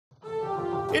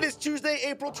It is Tuesday,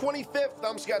 April 25th.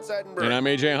 I'm Scott Seidenberg. And I'm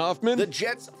AJ Hoffman. The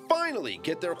Jets finally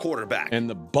get their quarterback. And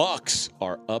the Bucks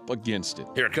are up against it.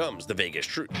 Here comes the Vegas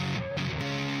Truth.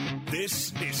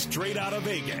 This is Straight Out of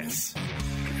Vegas.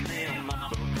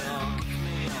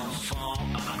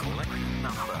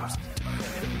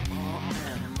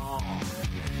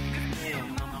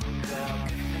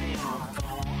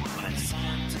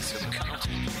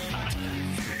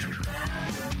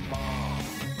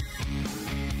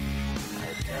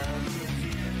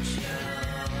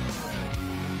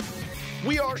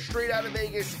 We are Straight Out of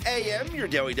Vegas AM, your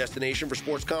daily destination for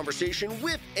sports conversation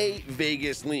with a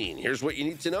Vegas lean. Here's what you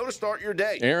need to know to start your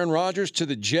day. Aaron Rodgers to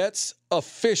the Jets,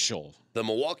 official. The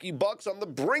Milwaukee Bucks on the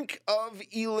brink of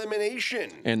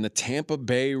elimination. And the Tampa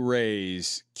Bay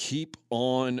Rays keep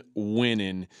on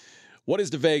winning. What is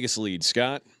the Vegas lead,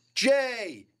 Scott?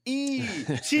 Jets.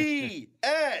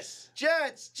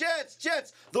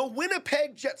 Jets. The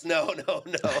Winnipeg Jets. No.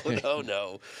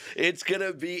 It's going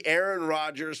to be Aaron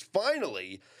Rodgers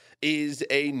finally is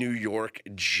a New York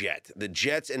Jet. The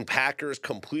Jets and Packers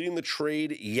completing the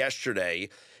trade yesterday.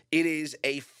 It is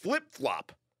a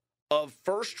flip-flop of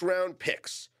first-round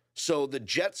picks. So the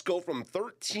Jets go from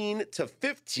 13 to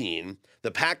 15.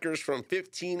 The Packers from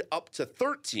 15 up to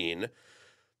 13.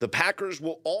 The Packers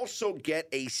will also get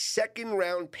a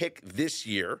second-round pick this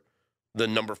year, the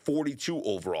number 42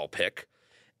 overall pick,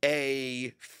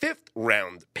 a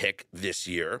fifth-round pick this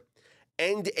year,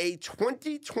 and a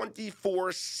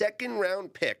 2024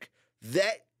 second-round pick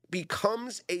that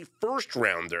becomes a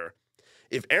first-rounder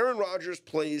if Aaron Rodgers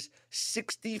plays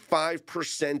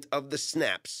 65% of the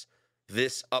snaps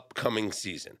this upcoming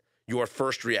season. Your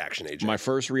first reaction, AJ? My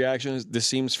first reaction is this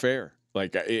seems fair.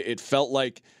 Like, it felt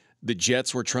like the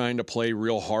Jets were trying to play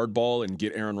real hardball and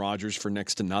get Aaron Rodgers for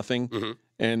next to nothing. Mm-hmm.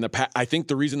 And I think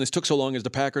the reason this took so long is the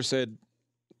Packers said,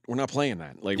 we're not playing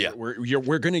that. Like,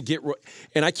 we're going to get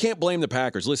 – and I can't blame the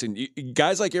Packers. Listen,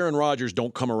 guys like Aaron Rodgers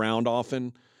don't come around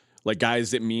often, like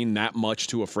guys that mean that much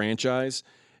to a franchise.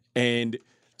 And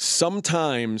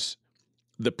sometimes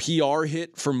the PR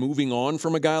hit for moving on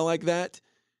from a guy like that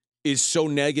is so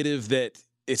negative that –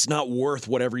 it's not worth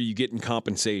whatever you get in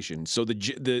compensation. So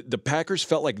the Packers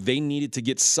felt like they needed to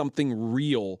get something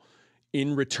real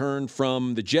in return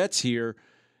from the Jets here.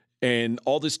 And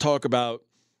all this talk about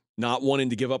not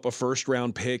wanting to give up a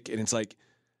first-round pick, and it's like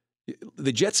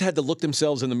the Jets had to look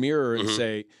themselves in the mirror and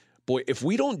say, boy, if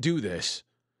we don't do this,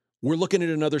 we're looking at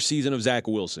another season of Zach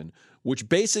Wilson, which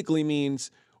basically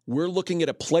means we're looking at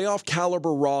a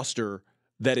playoff-caliber roster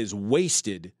that is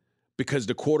wasted because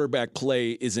the quarterback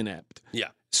play is inept. Yeah.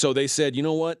 So they said, you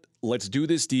know what? Let's do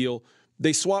this deal.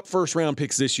 They swapped first-round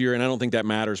picks this year, and I don't think that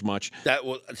matters much.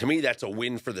 To me, that's a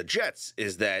win for the Jets,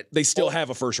 is that they still have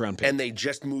a first-round pick. And they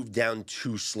just moved down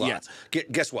 2 slots. Yeah.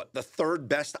 Guess what? The third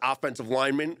best offensive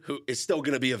lineman who is still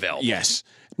going to be available. Yes.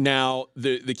 Now,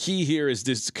 the key here is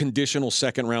this conditional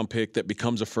second-round pick that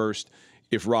becomes a first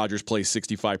if Rodgers plays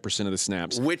 65% of the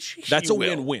snaps. That's a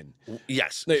win-win.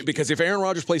 Yes. Because if Aaron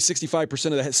Rodgers plays 65%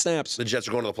 of the snaps, the Jets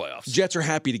are going to the playoffs. Jets are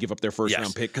happy to give up their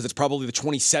first-round pick because it's probably the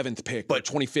 27th pick or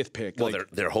 25th pick. Well,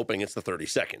 they're hoping it's the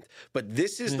 32nd. But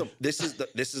this is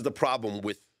the problem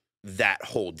with that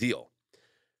whole deal.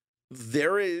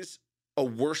 There is a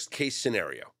worst-case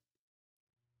scenario.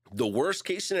 The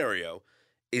worst-case scenario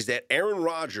is that Aaron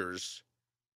Rodgers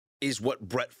is what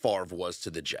Brett Favre was to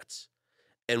the Jets.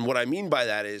 And what I mean by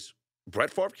that is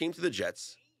Brett Favre came to the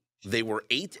Jets. They were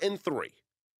 8-3.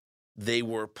 They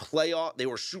were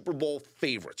Super Bowl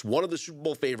favorites. One of the Super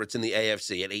Bowl favorites in the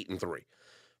AFC at 8-3.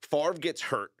 Favre gets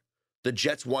hurt. The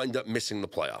Jets wind up missing the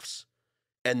playoffs.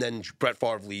 And then Brett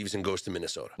Favre leaves and goes to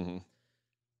Minnesota. Mm-hmm.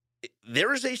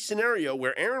 There is a scenario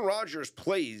where Aaron Rodgers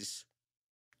plays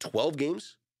 12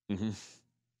 games. Mm-hmm.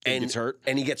 And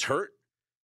he gets hurt.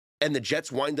 And the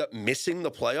Jets wind up missing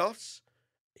the playoffs.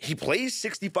 He plays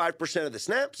 65% of the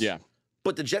snaps,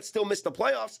 but the Jets still miss the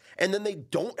playoffs, and then they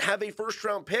don't have a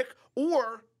first-round pick,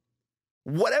 or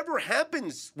whatever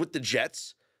happens with the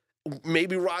Jets,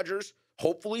 maybe Rodgers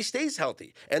hopefully stays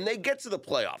healthy, and they get to the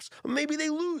playoffs. Maybe they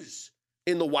lose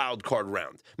in the wild card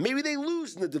round. Maybe they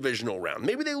lose in the divisional round.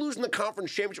 Maybe they lose in the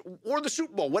conference championship or the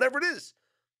Super Bowl, whatever it is.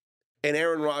 And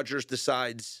Aaron Rodgers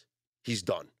decides he's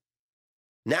done.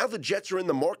 Now the Jets are in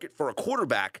the market for a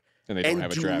quarterback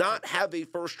and do not have a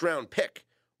first-round pick.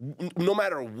 No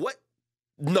matter what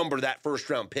number that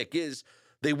first-round pick is,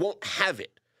 they won't have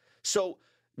it. So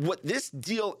what this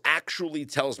deal actually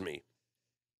tells me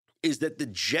is that the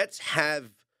Jets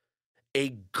have a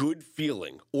good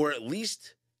feeling, or at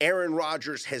least Aaron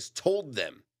Rodgers has told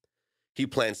them he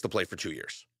plans to play for 2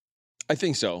 years. I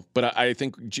think so, but I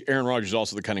think Aaron Rodgers is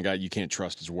also the kind of guy you can't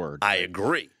trust his word. I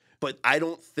agree. but I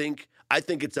think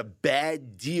it's a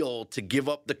bad deal to give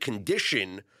up the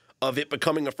condition of it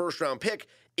becoming a first-round pick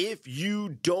if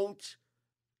you don't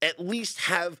at least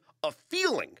have a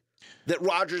feeling that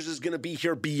Rodgers is going to be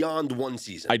here beyond one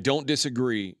season. I don't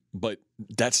disagree, but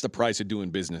that's the price of doing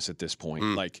business at this point.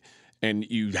 And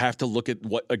you have to look at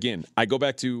what, again, I go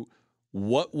back to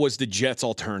what was the Jets'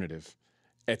 alternative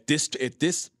at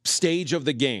this stage of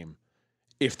the game.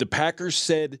 If the Packers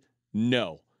said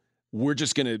no, we're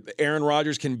just going to, Aaron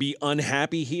Rodgers can be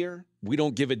unhappy here, we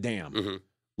don't give a damn. Mm-hmm.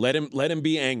 Let him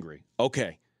be angry.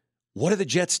 Okay. What do the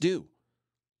Jets do?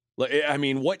 I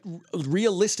mean,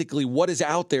 realistically, what is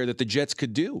out there that the Jets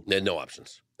could do? They had no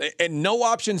options. And no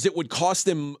options that would cost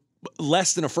them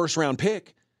less than a first-round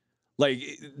pick. Like,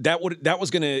 that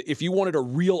was going to, if you wanted a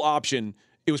real option,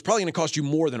 it was probably going to cost you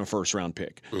more than a first-round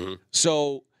pick. Mm-hmm.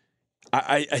 So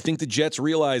I think the Jets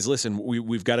realize, listen,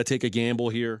 we've got to take a gamble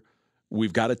here.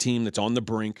 We've got a team that's on the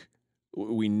brink.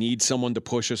 We need someone to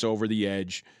push us over the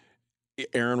edge.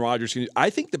 Aaron Rodgers. I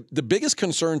think the biggest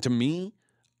concern to me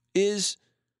is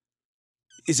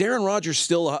Aaron Rodgers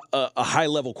still a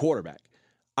high-level quarterback?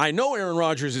 I know Aaron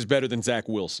Rodgers is better than Zach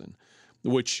Wilson,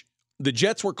 which the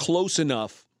Jets were close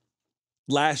enough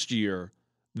last year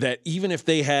that even if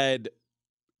they had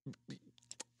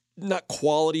not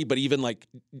quality, but even like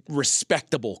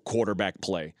respectable quarterback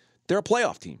play, they're a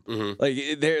playoff team. Mm-hmm. Like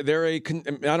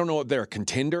I don't know if they're a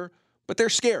contender, but they're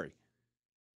scary.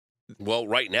 Well,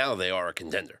 right now they are a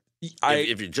contender.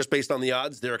 If you're just based on the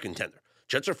odds, they're a contender.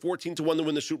 Jets are 14-1 to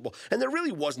win the Super Bowl. And there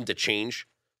really wasn't a change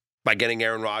by getting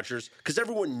Aaron Rodgers because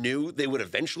everyone knew they would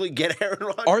eventually get Aaron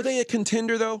Rodgers. Are they a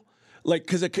contender, though? Like,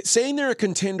 because saying they're a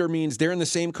contender means they're in the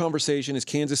same conversation as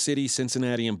Kansas City,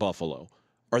 Cincinnati, and Buffalo.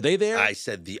 Are they there? I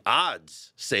said the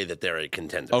odds say that they're a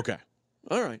contender. Okay.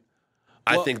 All right.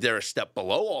 I think they're a step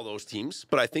below all those teams,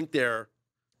 but I think they're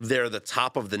the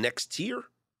top of the next tier.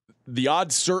 The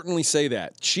odds certainly say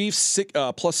that. Chiefs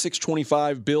plus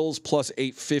 625, Bills plus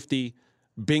 850,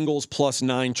 Bengals plus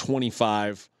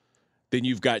 925. Then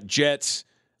you've got Jets,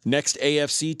 next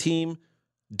AFC team,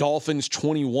 Dolphins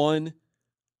 21,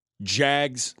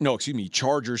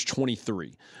 Chargers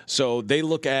 23. So they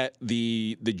look at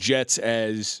the Jets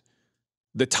as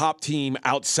the top team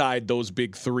outside those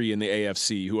big three in the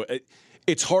AFC. Who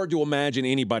it's hard to imagine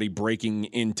anybody breaking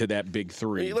into that big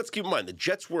three. Hey, let's keep in mind the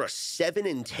Jets were a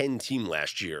 7-10 team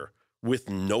last year with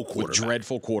no quarterback. With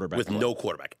dreadful quarterback. With no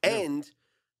quarterback. Yeah. And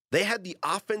they had the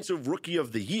offensive rookie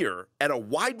of the year at a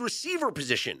wide receiver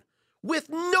position with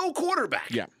no quarterback.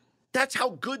 Yeah. That's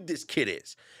how good this kid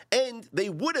is. And they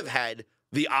would have had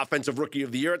the offensive rookie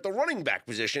of the year at the running back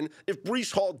position if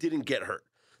Breece Hall didn't get hurt.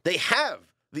 They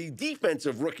have the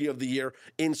defensive rookie of the year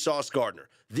in Sauce Gardner.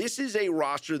 This is a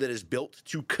roster that is built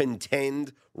to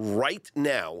contend right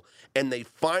now, and they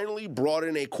finally brought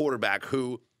in a quarterback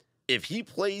who, if he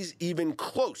plays even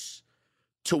close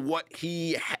to what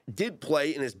he did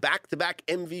play in his back-to-back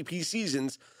MVP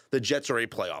seasons, the Jets are a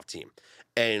playoff team.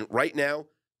 And right now,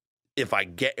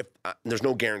 there's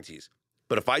no guarantees,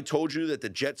 but if I told you that the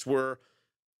Jets were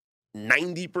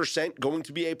 90% going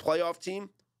to be a playoff team,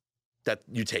 that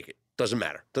you take it. Doesn't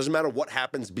matter. Doesn't matter what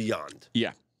happens beyond.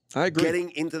 Yeah, I agree.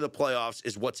 Getting into the playoffs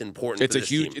is what's important for this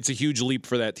team. It's a huge leap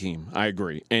for that team. I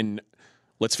agree. And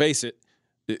let's face it,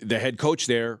 the head coach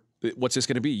there, what's this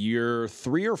going to be? Year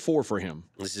 3 or 4 for him?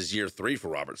 This is year 3 for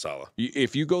Robert Saleh.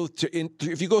 If you go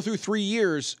through 3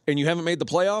 years and you haven't made the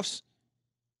playoffs,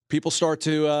 people start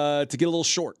to get a little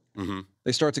short. Mm-hmm.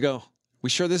 They start to go, we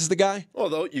sure this is the guy?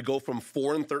 Although you go from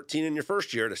 4-13 in your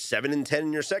first year to 7-10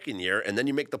 in your second year, and then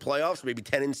you make the playoffs, maybe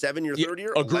 10-7 your third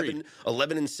year, agreed.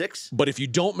 11-6. But if you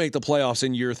don't make the playoffs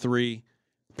in year 3,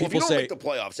 if you don't make the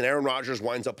playoffs and Aaron Rodgers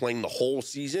winds up playing the whole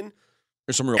season,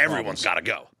 there's some real everyone's got to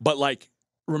go. But like,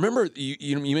 remember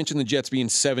you mentioned the Jets being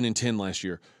 7-10 last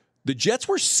year. The Jets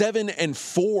were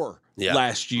 7-4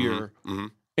 last year. Mm-hmm.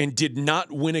 And did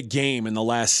not win a game in the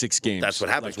last 6 games. That's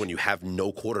what happens when you have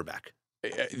no quarterback.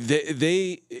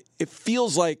 It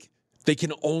feels like they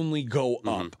can only go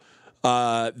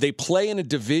up. They play in a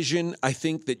division, I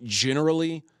think, that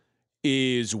generally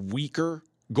is weaker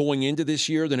going into this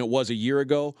year than it was a year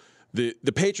ago. The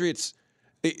Patriots,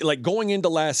 like going into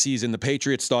last season, the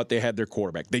Patriots thought they had their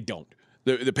quarterback. They don't.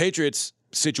 The Patriots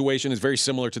situation is very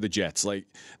similar to the Jets. Like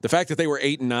the fact that they were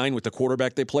 8-9 with the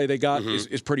quarterback they got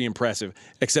is pretty impressive.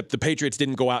 Except the Patriots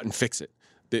didn't go out and fix it.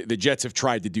 The Jets have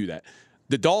tried to do that.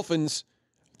 The Dolphins,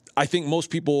 I think most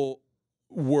people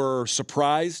were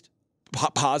surprised,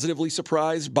 positively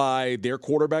surprised by their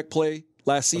quarterback play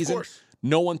last season. Of course.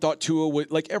 No one thought Tua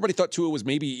would, like everybody thought Tua was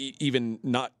maybe even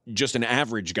not just an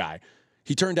average guy.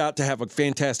 He turned out to have a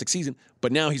fantastic season,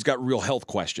 but now he's got real health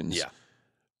questions. Yeah.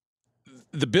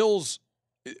 the Bills,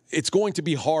 it's going to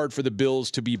be hard for the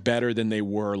Bills to be better than they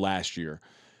were last year.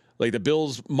 Like the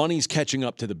Bills, money's catching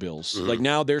up to the Bills. Like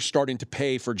now they're starting to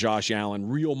pay for Josh Allen,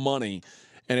 real money,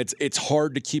 and it's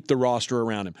hard to keep the roster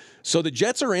around him. So the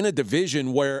Jets are in a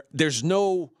division where there's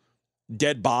no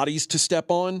dead bodies to step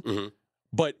on,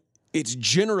 but it's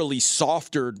generally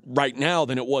softer right now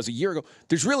than it was a year ago.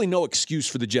 There's really no excuse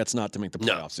for the Jets not to make the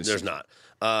playoffs this there's season.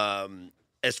 not.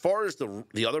 As far as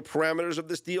the other parameters of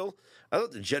this deal, I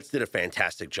thought the Jets did a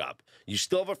fantastic job. You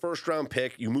still have a first-round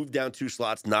pick. You moved down 2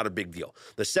 slots, not a big deal.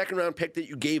 The second-round pick that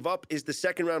you gave up is the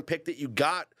second-round pick that you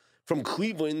got from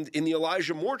Cleveland in the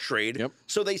Elijah Moore trade. Yep.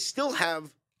 So they still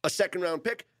have a second-round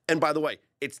pick. And by the way,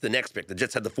 it's the next pick. The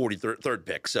Jets had the 43rd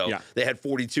pick. So they had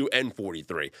 42 and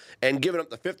 43. And giving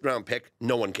up the 5th-round pick,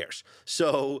 no one cares.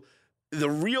 So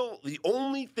the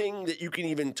only thing that you can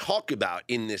even talk about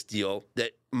in this deal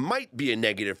that might be a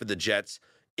negative for the Jets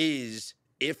is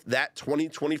if that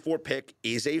 2024 pick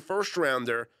is a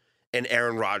first-rounder and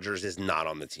Aaron Rodgers is not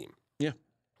on the team. Yeah.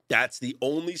 That's the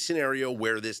only scenario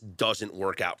where this doesn't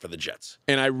work out for the Jets.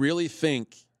 And I really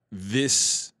think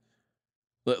this,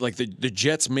 like the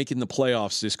Jets making the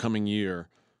playoffs this coming year,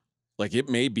 like it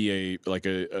may be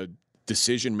a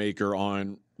decision maker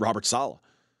on Robert Saleh.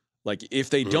 Like if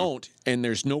they don't, and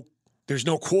there's no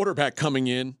quarterback coming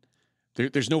in,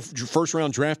 there's no first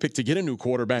round draft pick to get a new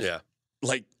quarterback. Yeah.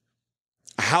 Like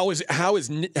how is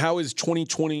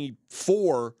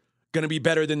 2024 going to be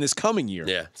better than this coming year?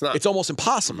 Yeah, it's not. It's almost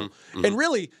impossible. And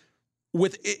really,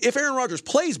 if Aaron Rodgers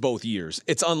plays both years,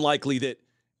 it's unlikely that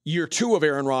year 2 of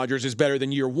Aaron Rodgers is better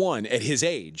than year 1 at his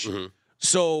age.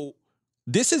 So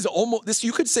this is almost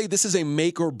you could say this is a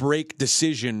make or break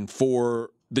decision for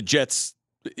the Jets.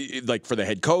 Like for the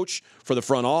head coach, for the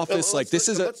front office,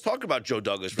 let's talk about Joe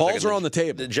Douglas. Balls are on the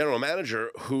table. The general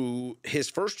manager, who his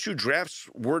first 2 drafts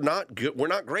were not good, were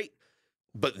not great,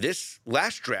 but this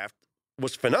last draft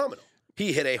was phenomenal.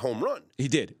 He hit a home run. He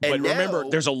did, but remember,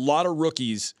 there's a lot of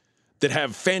rookies that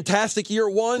have fantastic year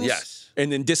 1s,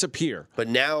 and then disappear. But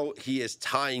now he is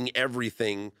tying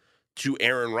everything to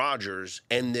Aaron Rodgers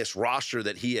and this roster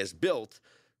that he has built.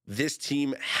 This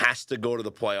team has to go to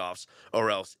the playoffs, or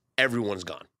else everyone's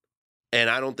gone. And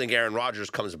I don't think Aaron Rodgers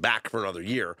comes back for another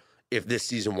year if this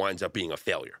season winds up being a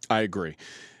failure. I agree.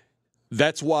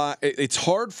 That's why it's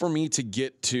hard for me to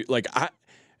get to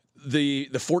the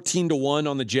 14-1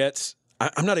 on the Jets.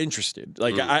 I'm not interested.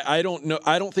 I don't know.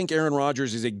 I don't think Aaron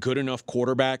Rodgers is a good enough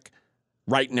quarterback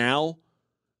right now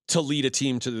to lead a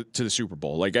team to the Super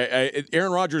Bowl.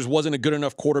 Aaron Rodgers wasn't a good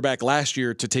enough quarterback last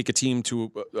year to take a team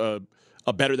to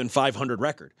a better than 500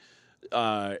 record.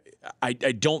 I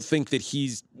don't think that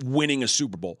he's winning a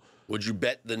Super Bowl. Would you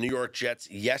bet the New York Jets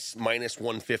yes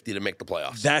 -150 to make the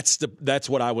playoffs? That's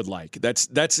what I would like.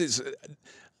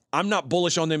 I'm not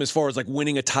bullish on them as far as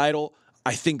winning a title.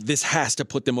 I think this has to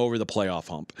put them over the playoff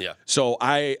hump. Yeah. So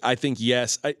I think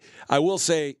yes. I will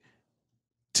say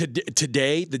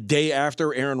today, the day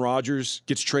after Aaron Rodgers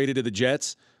gets traded to the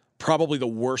Jets, probably the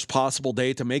worst possible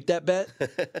day to make that bet.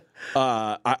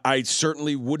 I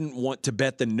certainly wouldn't want to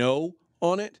bet the no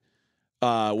on it.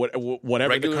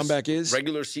 Whatever the comeback is.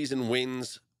 Regular season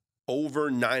wins over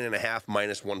 9.5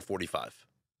 -145.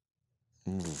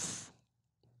 Oof.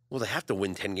 Well, they have to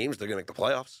win 10 games. They're going to make the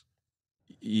playoffs.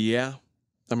 Yeah.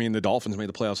 I mean, the Dolphins made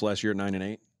the playoffs last year at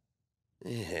 9-8.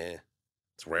 Yeah.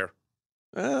 It's rare.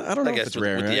 I don't know if it's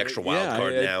rare. With the extra wild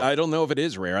card now. I don't know if it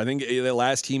is rare. I think the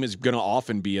last team is going to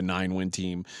often be a 9-win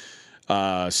team.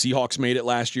 Seahawks made it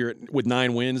last year with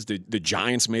 9 wins. The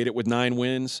Giants made it with 9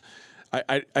 wins.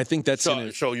 I think that's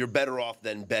so you're better off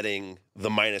than betting the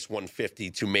 -150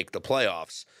 to make the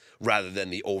playoffs rather than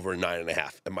the over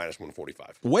 9.5 at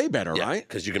 -145. Way better, right?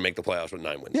 Because you can make the playoffs with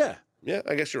 9 wins. Yeah,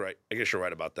 I guess you're right. I guess you're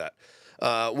right about that.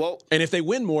 And if they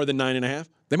win more than 9.5,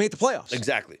 they make the playoffs.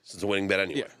 Exactly. So it's a winning bet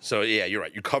anyway. Yeah. So you're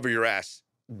right. You cover your ass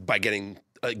by getting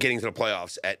to the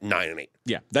playoffs at 9-8.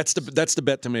 Yeah, that's the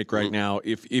bet to make right now.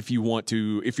 If you want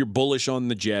to, if you're bullish on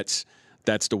the Jets,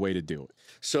 that's the way to do it.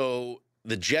 So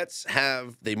the Jets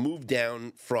they moved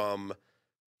down from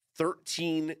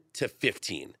 13 to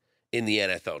 15 in the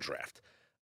NFL draft.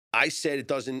 I said it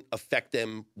doesn't affect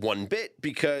them one bit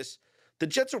because the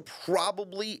Jets are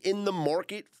probably in the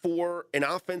market for an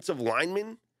offensive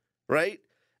lineman, right?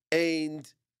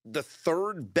 And the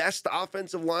third best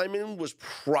offensive lineman was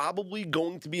probably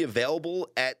going to be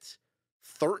available at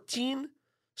 13.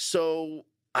 So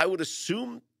I would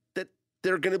assume that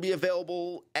they're going to be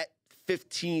available at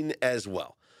 15 as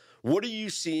well. What are you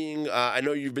seeing? I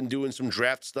know you've been doing some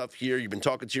draft stuff here. You've been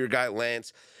talking to your guy,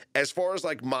 Lance. As far as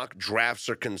mock drafts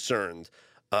are concerned,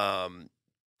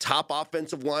 top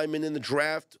offensive linemen in the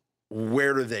draft,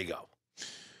 where do they go?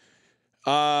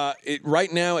 Right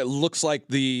now, it looks like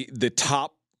the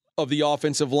top of the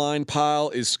offensive line pile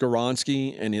is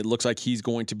Skoronski, and it looks like he's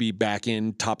going to be back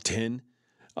in top 10.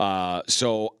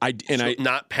 So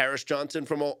not Paris Johnson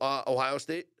from Ohio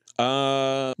State?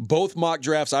 Both mock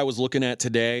drafts I was looking at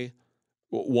today,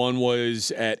 one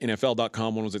was at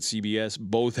NFL.com, one was at CBS.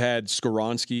 Both had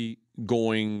Skoronski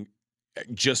going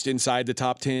just inside the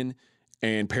top 10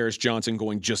 and Paris Johnson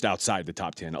going just outside the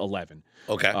top 10, 11.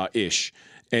 Okay. Ish.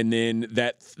 And then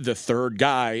the third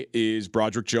guy is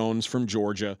Broderick Jones from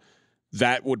Georgia.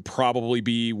 That would probably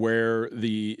be where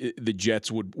the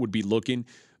Jets would be looking.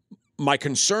 My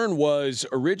concern was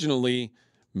originally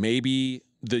maybe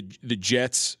the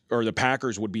Jets or the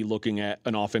Packers would be looking at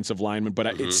an offensive lineman,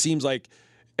 but it seems like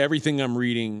everything I'm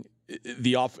reading,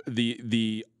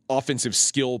 the offensive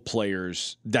skill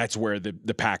players, that's where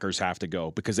the Packers have to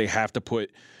go because they have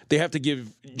to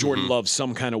give Jordan Love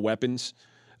some kind of weapons.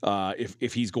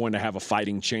 If he's going to have a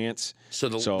fighting chance. So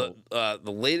the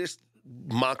latest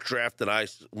mock draft that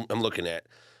I'm looking at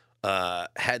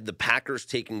had the Packers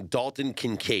taking Dalton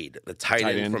Kincaid, the tight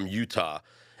end from Utah,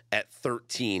 at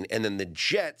 13, and then the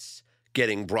Jets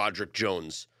getting Broderick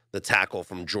Jones, the tackle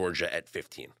from Georgia, at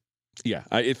 15. Yeah,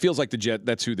 it feels like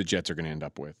that's who the Jets are going to end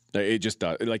up with. It just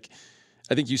does. Like,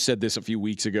 I think you said this a few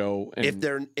weeks ago.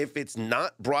 And if it's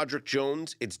not Broderick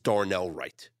Jones, it's Darnell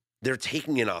Wright. They're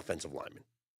taking an offensive lineman.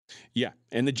 Yeah,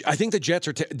 and I think the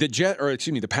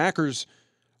Packers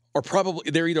are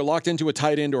they're either locked into a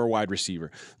tight end or a wide receiver.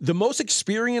 The most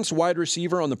experienced wide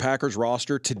receiver on the Packers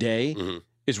roster today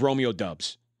is Romeo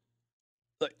Doubs.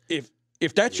 If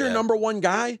that's your number one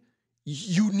guy,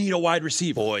 you need a wide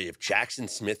receiver. Boy, if Jackson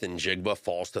Smith and Jigba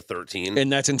falls to 13,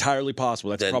 and that's entirely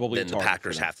possible. That's probably then the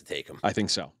Packers have to take him. I think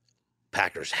so.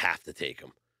 Packers have to take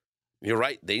him. You're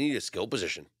right. They need a skill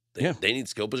position. They need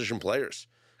skill position players.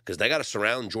 Because they got to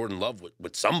surround Jordan Love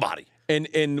with somebody.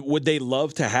 And would they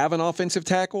love to have an offensive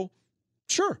tackle?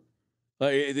 Sure.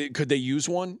 Could they use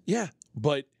one? Yeah.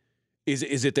 But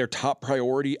is it their top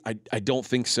priority? I don't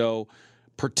think so,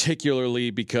 particularly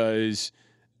because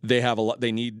they have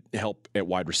they need help at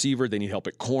wide receiver. They need help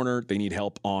at corner. They need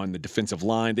help on the defensive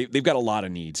line. They've got a lot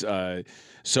of needs.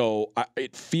 So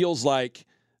it feels like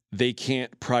they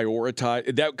can't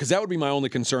prioritize that, because that would be my only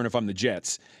concern if I'm the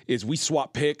Jets, is we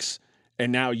swap picks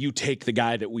and now you take the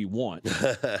guy that we want.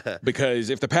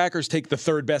 Because if the Packers take the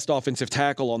third best offensive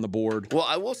tackle on the board. Well,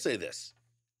 I will say this.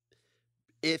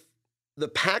 If the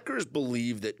Packers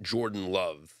believe that Jordan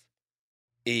Love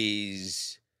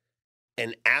is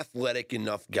an athletic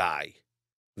enough guy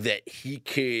that he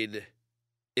could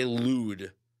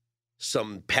elude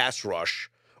some pass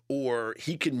rush, or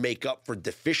he can make up for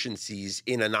deficiencies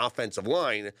in an offensive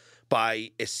line by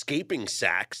escaping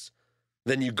sacks,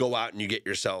 then you go out and you get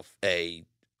yourself a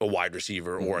wide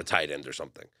receiver or a tight end or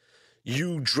something.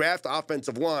 You draft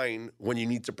offensive line when you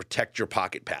need to protect your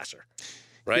pocket passer,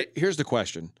 right? Here's the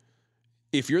question.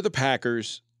 If you're the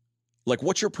Packers,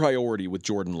 what's your priority with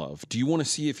Jordan Love? Do you want to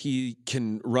see if he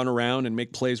can run around and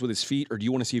make plays with his feet, or do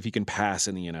you want to see if he can pass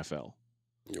in the NFL?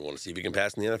 You want to see if he can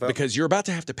pass in the NFL? Because you're about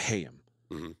to have to pay him.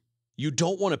 Mm-hmm. You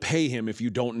don't want to pay him if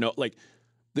you don't know.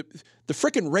 The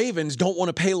frickin' Ravens don't want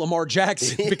to pay Lamar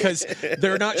Jackson because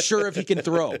they're not sure if he can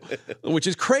throw, which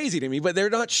is crazy to me, but they're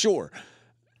not sure.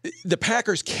 The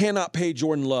Packers cannot pay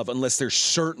Jordan Love unless they're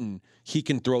certain he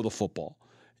can throw the football.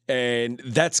 And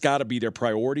that's got to be their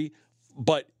priority,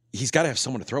 but he's got to have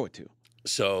someone to throw it to.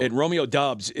 And Romeo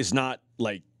Doubs is not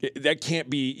that can't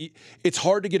be. It's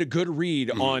hard to get a good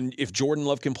read on if Jordan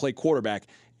Love can play quarterback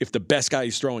if the best guy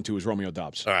he's throwing to is Romeo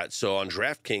Doubs. All right, so on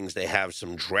DraftKings, they have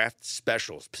some draft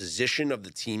specials. Position of the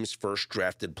team's first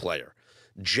drafted player.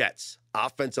 Jets,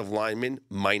 offensive lineman,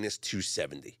 minus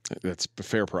 270. That's a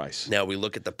fair price. Now we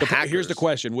look at the Packers. Here's the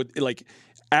question.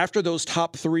 After those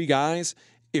top three guys,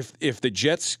 if the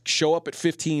Jets show up at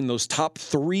 15, those top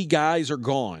three guys are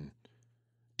gone.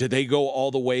 Do they go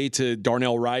all the way to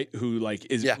Darnell Wright, who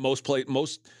is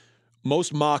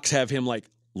most mocks have him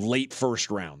late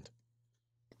first round?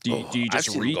 Do you just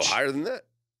I've seen reach him go higher than that?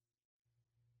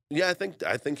 Yeah, I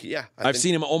think yeah. I've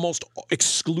seen him almost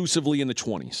exclusively in the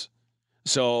 20s.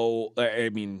 So I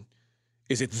mean,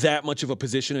 is it that much of a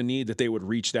position of need that they would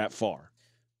reach that far,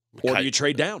 or do you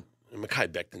trade down?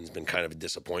 Mekhi Becton's been kind of a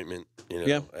disappointment.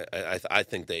 Yeah, I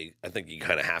think you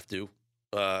kind of have to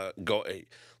go.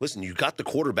 Listen, you got the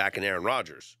quarterback in Aaron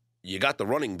Rodgers. You got the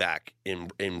running back in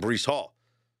Breece Hall.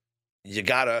 You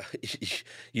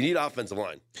need offensive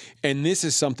line. And this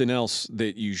is something else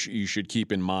that you should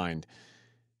keep in mind.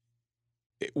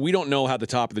 We don't know how the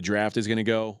top of the draft is going to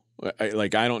go. I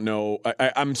don't know.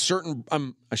 I'm certain.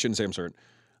 I shouldn't say I'm certain.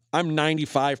 I'm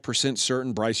 95%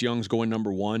 certain Bryce Young's going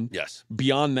number one. Yes.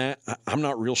 Beyond that, I'm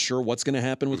not real sure what's going to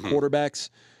happen with quarterbacks.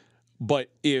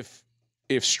 But if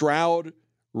Stroud,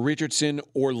 Richardson,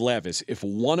 or Levis, if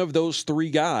one of those three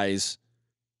guys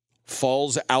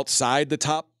falls outside the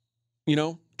top,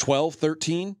 12,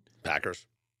 13. Packers.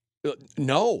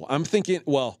 No, I'm thinking,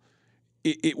 well,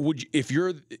 if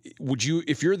you're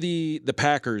the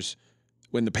Packers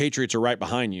when the Patriots are right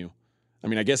behind you, I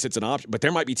mean, I guess it's an option, but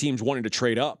there might be teams wanting to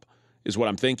trade up, is what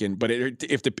I'm thinking. But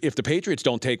if the Patriots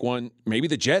don't take one, maybe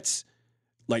the Jets,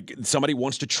 like somebody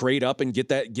wants to trade up and get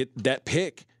that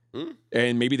pick,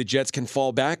 and maybe the Jets can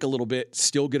fall back a little bit,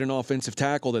 still get an offensive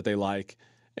tackle that they like,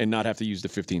 and not have to use the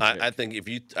 15th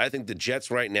pick. I think the Jets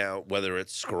right now, whether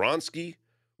it's Skoronski,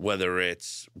 whether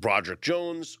it's Broderick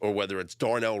Jones, or whether it's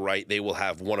Darnell Wright, they will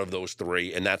have one of those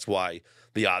three, and that's why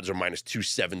the odds are minus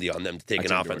 270 on them to take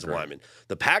an offensive lineman.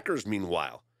 The Packers,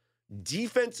 meanwhile,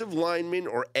 defensive lineman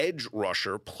or edge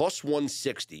rusher plus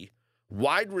 160,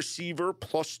 wide receiver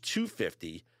plus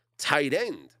 250, tight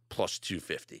end plus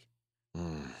 250.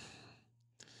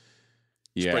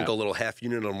 Yeah. Sprinkle a little half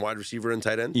unit on wide receiver and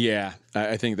tight end? Yeah,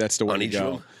 I think that's the way to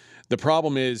go. The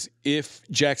problem is if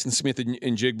Jackson Smith and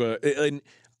Jigba, and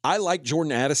I like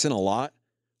Jordan Addison a lot.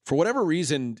 For whatever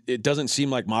reason, it doesn't seem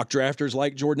like mock drafters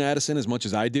like Jordan Addison as much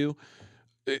as I do.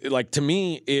 Like, to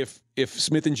me, if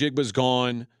Smith and Jigba's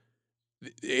gone,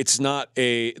 there's not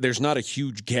a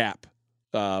huge gap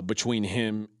between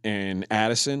him and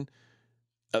Addison.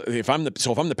 If I'm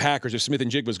the Packers, if Smith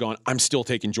and Jigba's gone, I'm still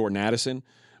taking Jordan Addison.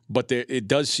 But it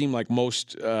does seem like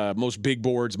most big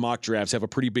boards, mock drafts have a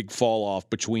pretty big fall off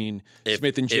between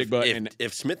Smith and Jigba.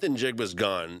 If Smith and Jigba's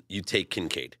gone, you take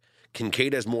Kincaid.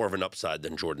 Kincaid has more of an upside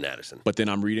than Jordan Addison. But then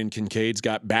I'm reading Kincaid's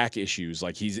got back issues,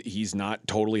 like he's not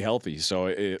totally healthy. So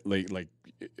I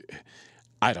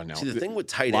don't know. See, the thing with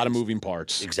tight ends, a lot of moving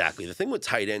parts. Exactly. The thing with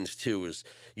tight ends too is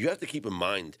you have to keep in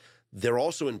mind they're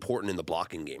also important in the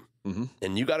blocking game. Mm-hmm.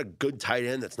 And you got a good tight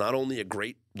end that's not only a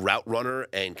great route runner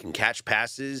and can catch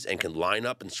passes and can line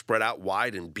up and spread out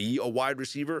wide and be a wide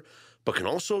receiver, but can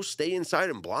also stay inside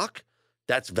and block.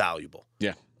 That's valuable.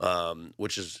 Yeah.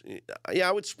 Which is, I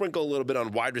would sprinkle a little bit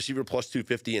on wide receiver plus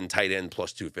 250 and tight end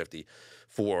plus 250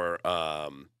 for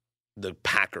the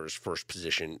Packers' first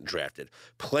position drafted.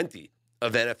 Plenty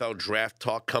of NFL draft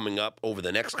talk coming up over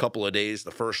the next couple of days.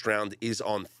 The first round is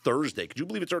on Thursday. Could you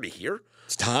believe it's already here?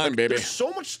 It's time, baby. There's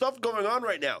so much stuff going on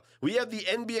right now. We have the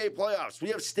NBA playoffs. We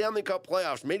have Stanley Cup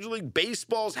playoffs. Major League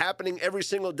Baseball's happening every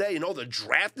single day. The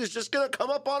draft is just going to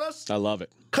come up on us? I love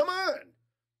it. Come on.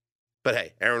 But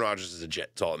hey, Aaron Rodgers is a Jet.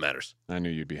 That's all that matters. I knew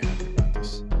you'd be happy about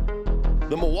this.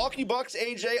 The Milwaukee Bucks,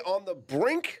 AJ, on the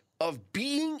brink of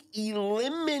being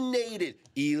eliminated.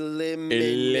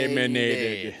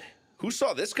 Eliminated. Who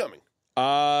saw this coming?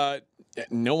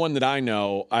 No one that I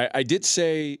know. I did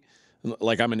say,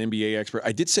 like I'm an NBA expert,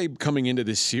 I did say coming into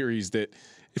this series that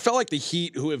it felt like the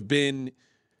Heat, who have been,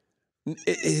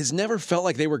 it has never felt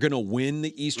like they were going to win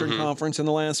the Eastern Conference in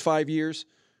the last 5 years,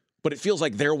 but it feels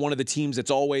like they're one of the teams that's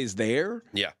always there.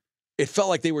 Yeah. It felt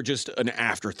like they were just an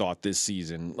afterthought this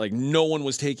season. Like no one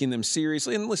was taking them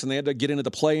seriously. And listen, they had to get into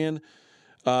the play-in.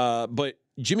 But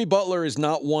Jimmy Butler is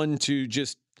not one to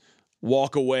just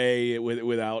walk away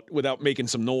without making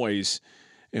some noise.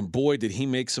 And boy, did he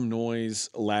make some noise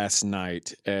last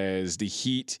night as the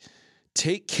Heat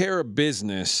take care of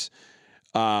business.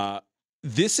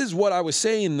 This is what I was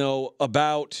saying, though,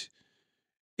 about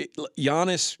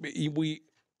Giannis.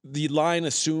 The line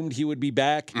assumed he would be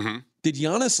back. Mm-hmm. Did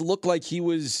Giannis look like he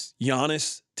was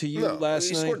Giannis to you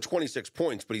last night? He scored 26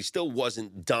 points, but he still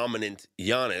wasn't dominant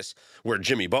Giannis, where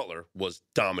Jimmy Butler was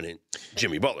dominant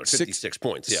Jimmy Butler, 56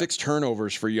 points. Yeah. 6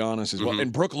 turnovers for Giannis as well.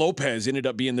 And Brook Lopez ended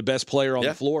up being the best player on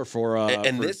the floor for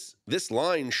this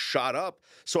line shot up.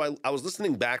 So I was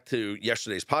listening back to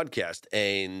yesterday's podcast,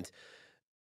 and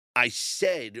I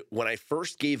said, when I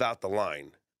first gave out the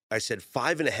line, I said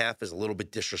 5.5 is a little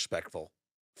bit disrespectful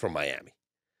for Miami.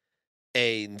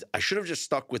 And I should have just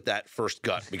stuck with that first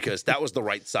gut because that was the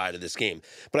right side of this game.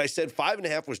 But I said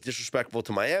 5.5 was disrespectful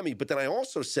to Miami. But then I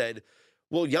also said,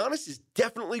 well, Giannis is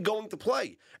definitely going to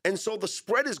play. And so the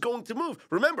spread is going to move.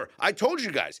 Remember, I told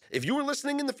you guys, if you were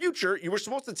listening in the future, you were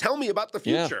supposed to tell me about the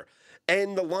future. Yeah.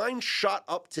 And the line shot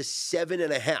up to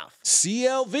 7.5.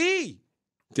 CLV.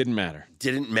 Didn't matter.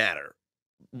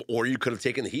 Or you could have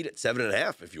taken the Heat at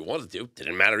 7.5 if you wanted to.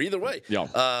 Didn't matter either way.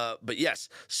 Yeah. But yes,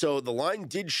 so the line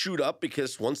did shoot up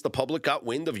because once the public got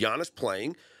wind of Giannis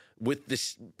playing with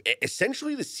this,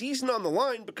 essentially the season on the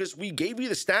line, because we gave you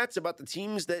the stats about the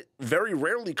teams that very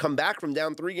rarely come back from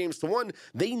down 3-1.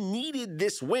 They needed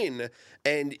this win,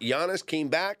 and Giannis came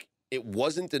back. It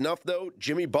wasn't enough, though.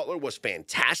 Jimmy Butler was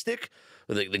fantastic.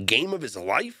 The game of his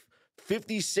life.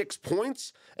 56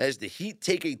 points as the Heat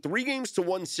take a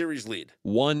 3-1 series lead.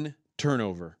 1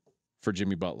 turnover for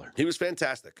Jimmy Butler. He was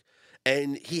fantastic.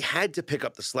 And he had to pick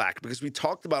up the slack because we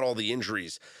talked about all the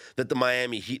injuries that the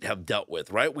Miami Heat have dealt with,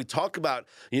 right? We talked about,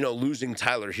 losing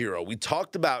Tyler Hero. We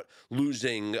talked about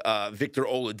losing Victor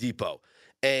Oladipo.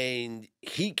 And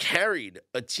he carried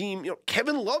a team.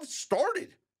 Kevin Love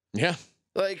started. Yeah.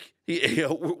 Like,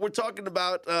 we're talking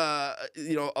about, a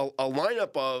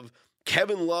lineup of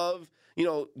Kevin Love,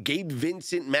 Gabe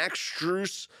Vincent, Max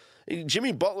Strus.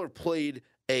 Jimmy Butler played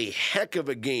a heck of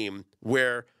a game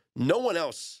where no one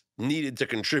else needed to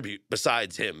contribute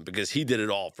besides him because he did it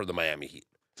all for the Miami Heat.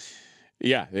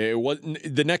 Yeah, it was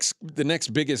the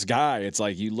next biggest guy. It's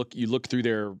like you look through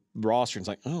their roster and it's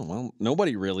like, oh well,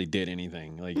 nobody really did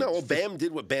anything. Like, no, well, Bam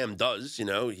did what Bam does.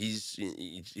 He's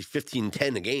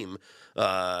 15-10 a game.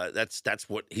 That's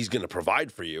what he's going to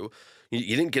provide for you.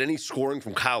 You didn't get any scoring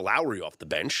from Kyle Lowry off the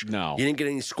bench. No, you didn't get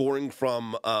any scoring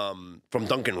from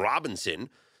Duncan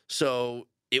Robinson. So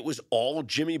it was all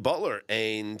Jimmy Butler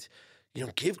and.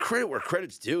 Give credit where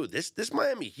credit's due. This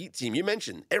Miami Heat team, you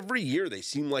mentioned, every year they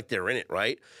seem like they're in it,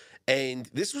 right? And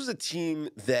this was a team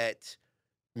that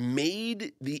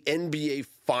made the NBA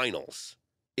Finals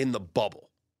in the bubble.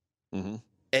 Mm-hmm.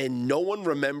 And no one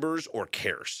remembers or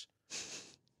cares.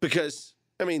 Because,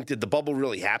 did the bubble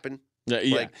really happen?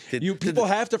 Yeah. People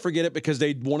have to forget it because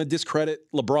they want to discredit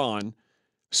LeBron.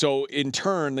 So in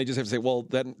turn, they just have to say, well,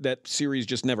 that series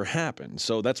just never happened.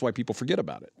 So that's why people forget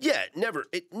about it. Yeah, it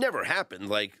never happened.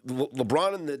 Like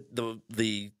LeBron and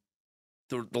the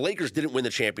Lakers didn't win the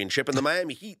championship, and the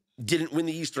Miami Heat didn't win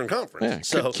the Eastern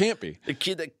Conference. Yeah, so can't be.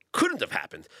 That couldn't have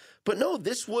happened. But no,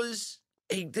 that was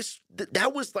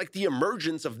like the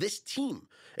emergence of this team.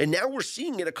 And now we're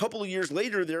seeing it a couple of years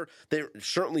later. They're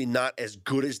certainly not as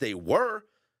good as they were.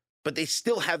 But they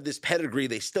still have this pedigree.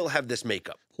 They still have this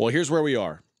makeup. Well, here's where we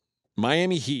are.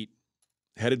 Miami Heat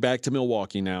headed back to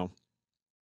Milwaukee now.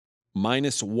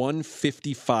 Minus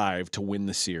 155 to win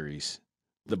the series.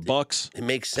 The Bucks, it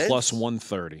makes sense. Plus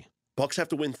 130. Bucks have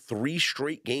to win 3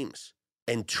 straight games.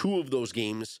 And 2 of those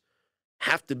games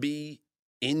have to be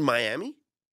in Miami?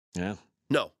 Yeah.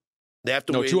 No. They have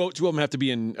to win. Two of them have to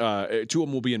be in 2 of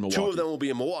them will be in Milwaukee. 2 of them will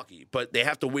be in Milwaukee. But they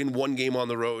have to win 1 game on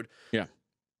the road. Yeah.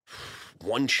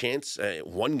 One chance,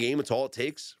 1 game, it's all it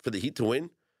takes for the Heat to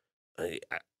win. I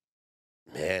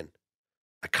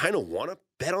kind of want to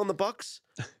bet on the Bucks.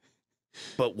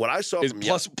 But what I saw from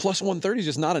plus 130 is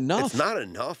just not enough. It's not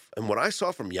enough. And what I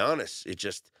saw from Giannis,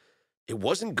 it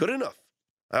wasn't good enough.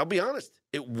 I'll be honest.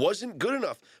 It wasn't good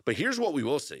enough. But here's what we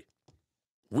will see.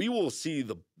 We will see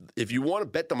if you want to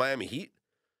bet the Miami Heat,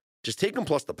 just take them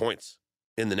plus the points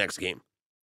in the next game.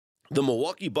 The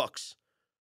Milwaukee Bucks,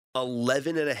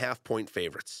 11.5-point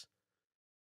favorites.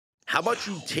 How about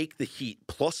you take the Heat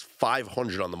plus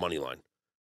 500 on the money line?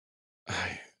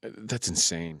 That's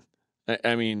insane.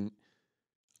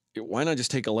 Why not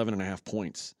just take 11.5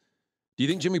 points? Do you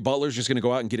think Jimmy Butler's just going to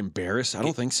go out and get embarrassed? I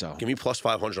don't think so. Give me plus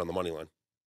 500 on the money line.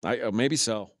 Maybe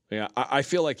so. Yeah, I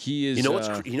feel like he is. You know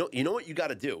what you got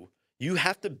to do? You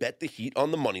have to bet the Heat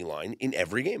on the money line in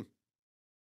every game.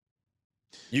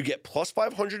 You get plus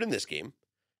 500 in this game.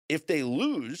 If they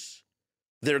lose,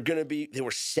 they were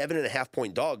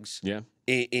 7.5-point dogs. Yeah.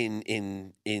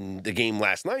 In the game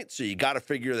last night, so you got to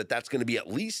figure that's going to be at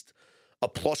least a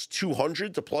plus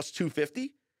 200 to plus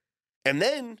 250. And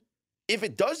then if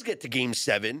it does get to game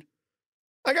 7,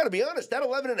 I got to be honest, that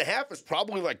 11.5 is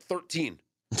probably like 13.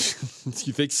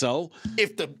 You think so?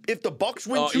 If the Bucks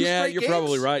win 2 straight games, you're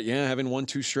probably right. Yeah, having won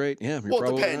 2 straight. Yeah,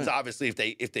 it depends obviously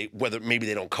if they whether maybe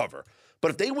they don't cover.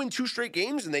 But if they win 2 straight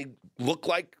games and they look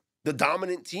like the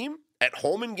dominant team at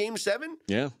home in game 7,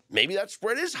 yeah, maybe that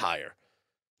spread is higher.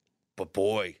 But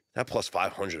boy, that plus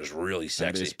 500 is really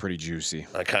sexy. That is pretty juicy.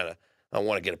 I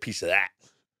want to get a piece of that.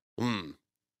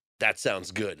 That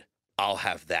sounds good. I'll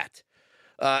have that.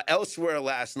 Elsewhere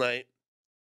last night,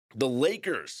 the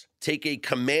Lakers take a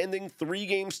commanding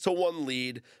 3-1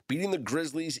 lead, beating the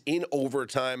Grizzlies in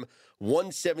overtime,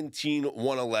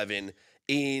 117-111,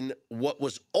 in what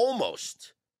was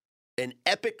almost an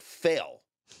epic fail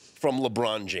from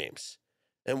LeBron James.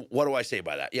 And what do I say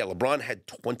by that? Yeah, LeBron had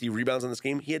 20 rebounds in this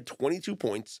game. He had 22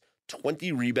 points,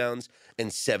 20 rebounds,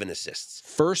 and 7 assists.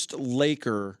 First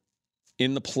Laker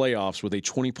in the playoffs with a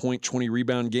 20-point,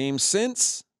 20-rebound game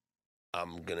since?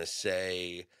 I'm going to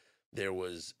say there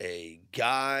was a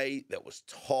guy that was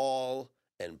tall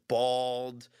and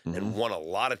bald and won a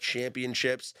lot of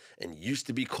championships and used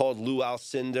to be called Lou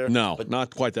Alcindor. No, but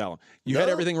not quite that long. You had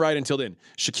everything right until then.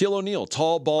 Shaquille O'Neal,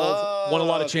 tall, bald, won a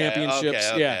lot of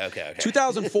championships. Okay.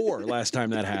 2004, last time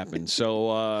that happened.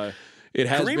 So it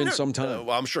has been some time.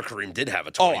 Well, I'm sure Kareem did have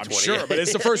a 2020. Oh, I'm sure, but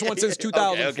it's the first one since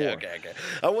 2004. Okay.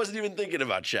 I wasn't even thinking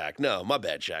about Shaq. No, my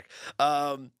bad, Shaq.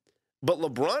 But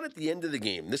LeBron at the end of the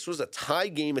game, this was a tie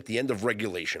game at the end of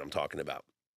regulation I'm talking about.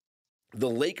 The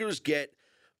Lakers get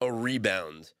a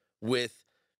rebound with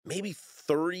maybe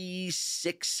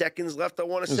 36 seconds left, I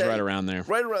want to say. It was right around there.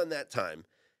 Right around that time.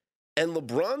 And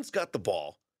LeBron's got the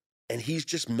ball, and he's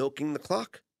just milking the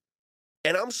clock.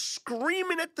 And I'm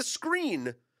screaming at the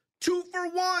screen, 2 for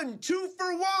 1, 2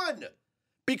 for 1.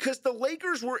 Because the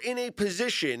Lakers were in a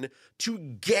position to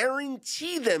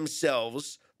guarantee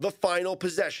themselves the final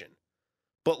possession.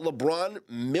 But LeBron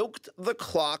milked the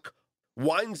clock,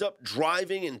 winds up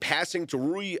driving and passing to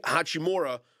Rui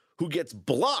Hachimura, who gets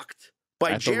blocked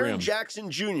by Jaren Jackson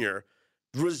Jr.,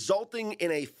 resulting in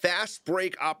a fast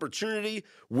break opportunity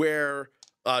where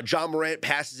John Morant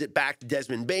passes it back to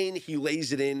Desmond Bane. He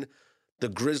lays it in. The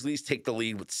Grizzlies take the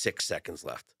lead with 6 seconds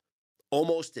left.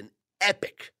 Almost an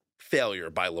epic failure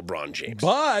by LeBron James.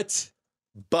 But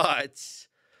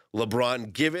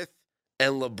LeBron giveth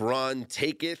and LeBron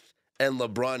taketh and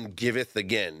LeBron giveth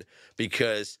again,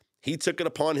 because he took it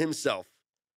upon himself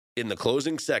in the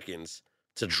closing seconds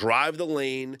to drive the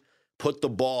lane, put the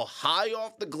ball high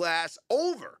off the glass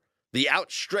over the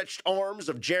outstretched arms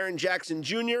of Jaren Jackson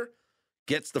Jr.,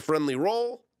 gets the friendly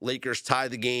roll, Lakers tie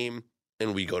the game,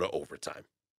 and we go to overtime.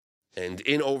 And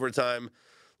in overtime,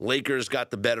 Lakers got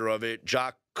the better of it.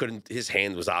 Jock couldn't, his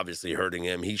hand was obviously hurting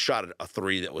him. He shot a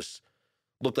three that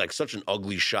looked like such an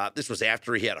ugly shot. This was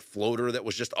after he had a floater that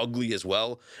was just ugly as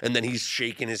well. And then he's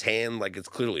shaking his hand like it's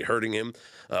clearly hurting him,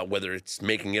 whether it's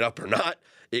making it up or not.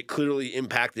 It clearly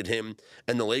impacted him.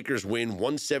 And the Lakers win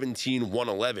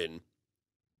 117-111.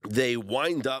 They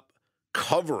wind up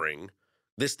covering.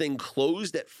 This thing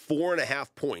closed at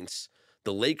 4.5 points.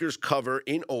 The Lakers cover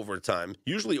in overtime.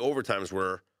 Usually overtimes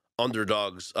where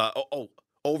underdogs,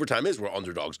 overtime is where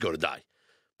underdogs go to die.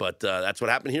 But that's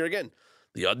what happened here again.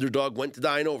 The underdog went to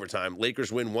die in overtime.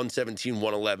 Lakers win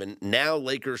 117-111. Now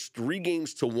Lakers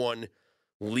 3-1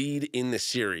 lead in the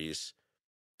series.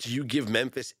 Do you give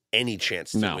Memphis any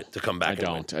chance to come back? I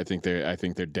don't. I think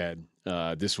they're dead.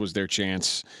 This was their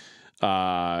chance.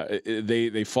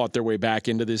 They fought their way back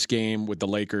into this game with the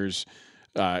Lakers.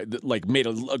 Made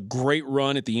a great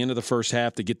run at the end of the first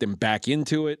half to get them back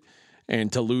into it.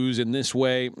 And to lose in this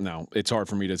way, no, it's hard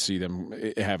for me to see them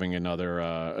having another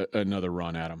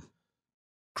run at them.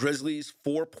 Grizzlies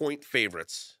 4-point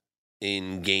favorites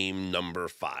in game number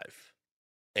 5.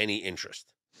 Any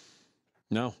interest?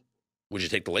 No. Would you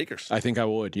take the Lakers? I think I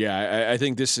would. Yeah, I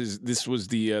think this was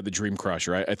the dream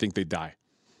crusher. I think they die.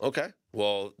 Okay.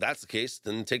 Well, that's the case.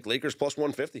 Then take Lakers plus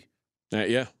 150.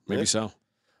 Maybe so.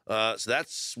 So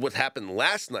that's what happened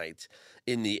last night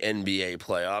in the NBA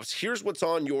playoffs. Here's what's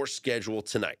on your schedule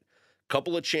tonight.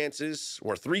 Couple of chances,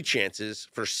 or 3 chances,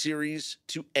 for series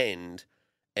to end,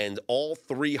 and all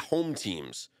 3 home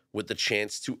teams with the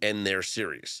chance to end their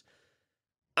series.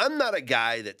 I'm not a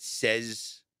guy that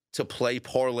says to play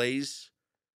parlays,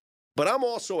 but I'm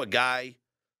also a guy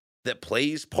that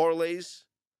plays parlays.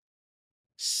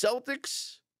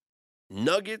 Celtics,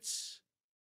 Nuggets,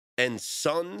 and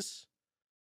Suns,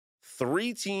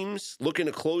 3 teams looking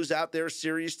to close out their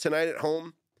series tonight at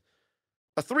home.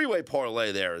 A 3-way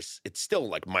parlay there it's still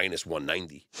like minus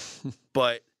 190.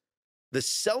 But the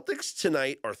Celtics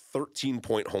tonight are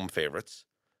 13-point home favorites.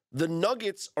 The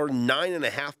Nuggets are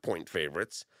 9.5-point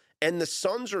favorites. And the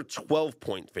Suns are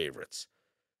 12-point favorites.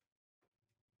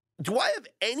 Do I have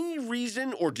any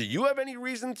reason, or do you have any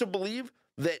reason to believe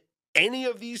that any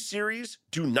of these series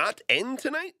do not end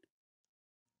tonight?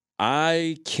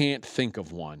 I can't think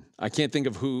of one. I can't think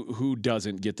of who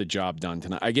doesn't get the job done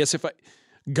tonight. I guess if I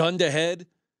gun to head,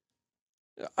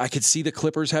 I could see the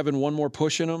Clippers having one more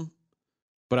push in them,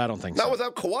 but I don't think so. Not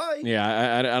without Kawhi.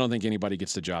 Yeah, I don't think anybody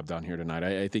gets the job done here tonight.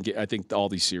 I think all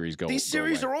these series go. These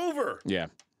series are over. Yeah.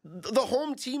 The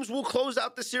home teams will close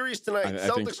out the series tonight.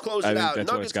 Celtics close it out.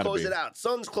 Nuggets close it out.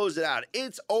 Suns close it out.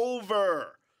 It's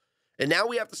over. And now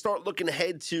we have to start looking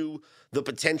ahead to the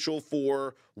potential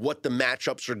for what the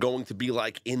matchups are going to be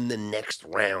like in the next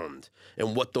round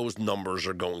and what those numbers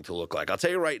are going to look like. I'll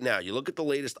tell you right now, you look at the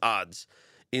latest odds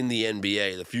in the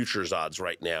NBA, the futures odds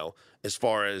right now, as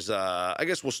far as, I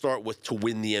guess we'll start with to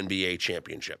win the NBA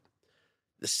championship.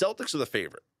 The Celtics are the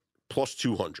favorite, plus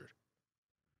 200.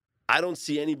 I don't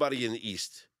see anybody in the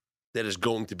East that is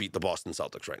going to beat the Boston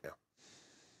Celtics right now.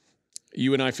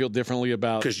 You and I feel differently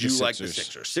about because you like the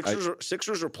Sixers.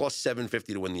 Sixers are plus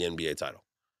 750 to win the NBA title.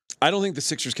 I don't think the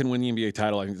Sixers can win the NBA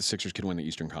title. I think the Sixers can win the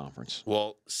Eastern Conference.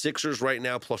 Well, Sixers right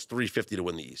now plus 350 to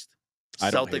win the East.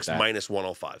 Celtics minus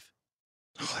 105.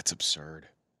 Oh, that's absurd.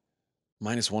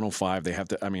 Minus 105. They have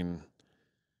to. I mean,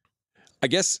 I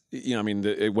guess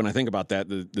when I think about that,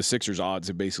 the Sixers odds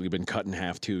have basically been cut in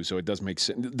half too. So it does make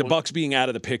sense. The Bucks being out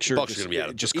of the picture, Bucks are going to be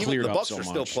out. Just cleared up so The much. Bucks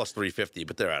are still plus 350,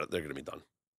 but they're out. They're going to be done.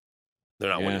 They're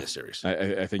not winning the series.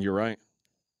 I think you're right.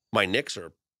 My Knicks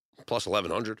are plus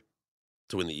 1,100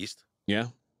 to win the East. Yeah.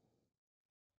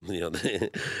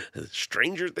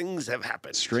 Stranger things have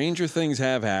happened. Stranger things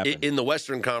have happened. In the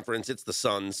Western Conference, it's the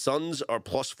Suns. Suns are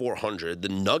plus 400. The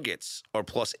Nuggets are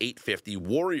plus 850.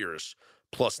 Warriors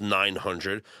plus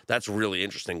 900. That's really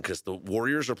interesting because the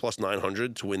Warriors are plus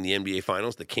 900 to win the NBA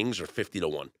Finals. The Kings are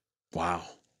 50-1. Wow.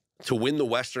 To win the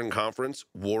Western Conference,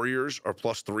 Warriors are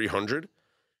plus 300.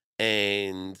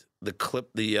 And the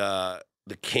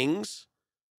Kings,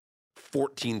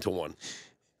 14-1.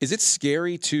 Is it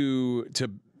scary to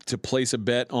place a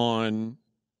bet on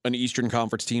an Eastern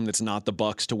Conference team that's not the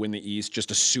Bucks to win the East, just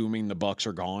assuming the Bucks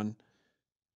are gone?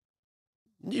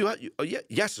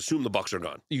 Yes, assume the Bucks are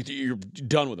gone. You're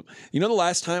done with them. You know the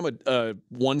last time a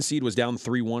one seed was down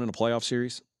 3-1 in a playoff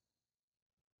series?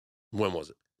 When was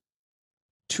it?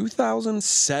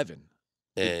 2007.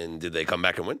 And did they come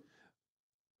back and win?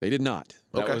 They did not.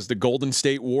 That was the Golden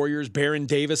State Warriors. Baron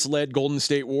Davis-led Golden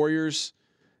State Warriors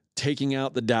taking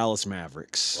out the Dallas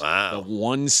Mavericks. Wow. The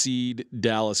one seed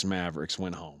Dallas Mavericks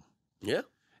went home. Yeah.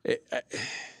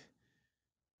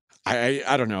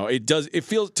 I don't know. It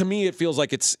feels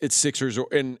like it's Sixers,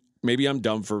 and maybe I'm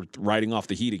dumb for writing off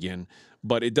the Heat again,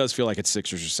 but it does feel like it's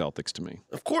Sixers or Celtics to me.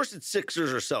 Of course it's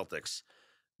Sixers or Celtics.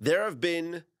 There have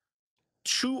been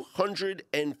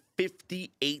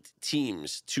 258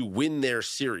 teams to win their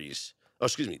series.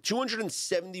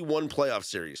 271 playoff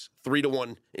series,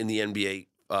 3-1 in the NBA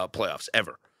playoffs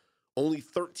ever. Only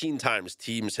 13 times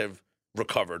teams have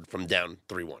recovered from down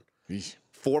 3-1.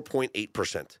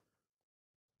 4.8%.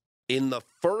 In the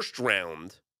first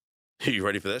round, are you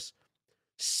ready for this?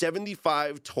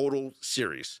 75 total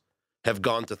series have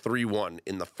gone to 3-1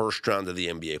 in the first round of the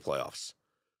NBA playoffs.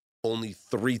 Only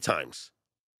 3 times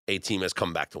a team has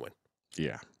come back to win.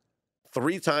 Yeah.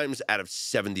 3 times out of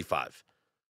 75.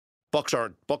 Bucks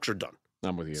are done.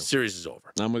 I'm with you. Series is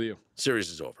over. I'm with you. Series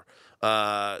is over.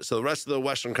 So the rest of the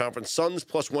Western Conference, Suns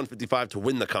plus 155 to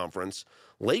win the conference.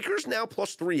 Lakers now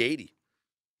plus 380.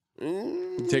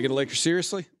 You taking the Lakers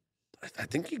seriously? I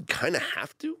think you kind of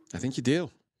have to. I think you do.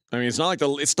 I mean, it's not like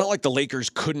the Lakers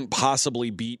couldn't possibly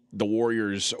beat the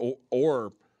Warriors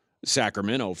or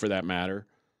Sacramento for that matter.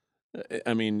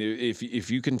 I mean,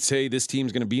 if you can say this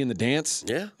team's going to be in the dance,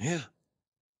 yeah.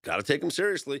 Got to take them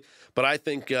seriously. But I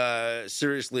think,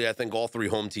 seriously, I think all 3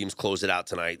 home teams close it out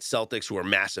tonight. Celtics, who are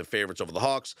massive favorites over the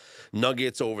Hawks,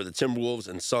 Nuggets over the Timberwolves,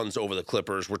 and Suns over the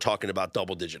Clippers. We're talking about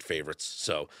double-digit favorites.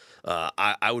 So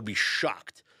I would be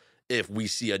shocked if we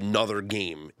see another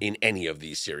game in any of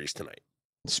these series tonight.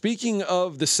 Speaking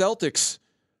of the Celtics,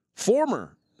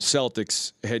 former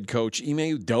Celtics head coach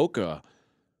Ime Udoka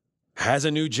has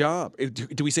a new job.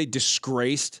 Do we say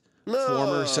disgraced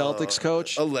former Celtics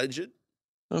coach? Alleged.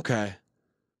 Okay.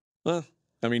 Well,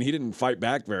 I mean, he didn't fight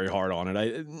back very hard on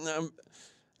it.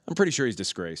 I'm pretty sure he's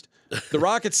disgraced. The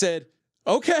Rockets said,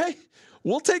 okay,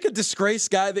 we'll take a disgraced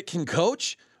guy that can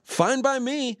coach. Fine by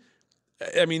me.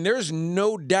 I mean, there's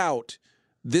no doubt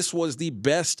this was the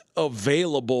best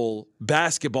available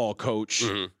basketball coach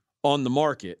on the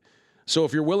market. So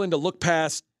if you're willing to look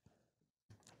past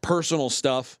personal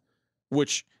stuff,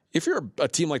 which if you're a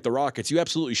team like the Rockets, you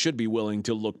absolutely should be willing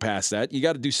to look past that. You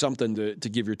got to do something to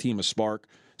give your team a spark.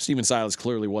 Steven Silas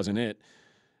clearly wasn't it.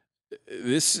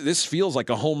 This feels like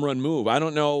a home run move. I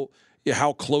don't know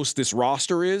how close this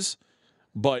roster is,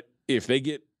 but if they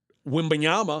get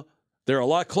Wembanyama, they're a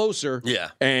lot closer. Yeah.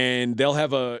 And they'll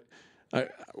have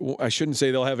I shouldn't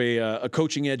say they'll have a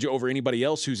coaching edge over anybody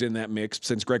else who's in that mix,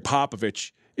 since Greg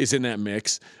Popovich is in that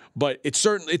mix. But it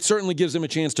certainly gives them a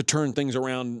chance to turn things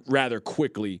around rather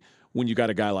quickly when you got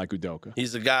a guy like Udoka.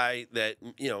 He's a guy that,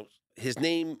 his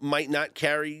name might not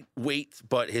carry weight,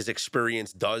 but his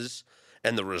experience does,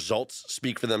 and the results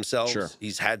speak for themselves. Sure.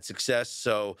 He's had success,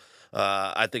 so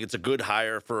I think it's a good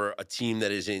hire for a team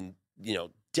that is in,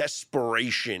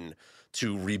 desperation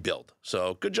to rebuild.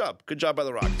 So good job. Good job by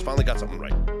the Rockets. Finally got something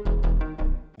right.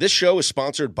 This show is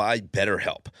sponsored by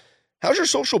BetterHelp. How's your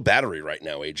social battery right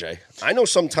now, AJ? I know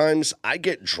sometimes I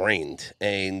get drained,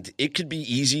 and it could be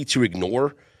easy to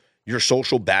ignore your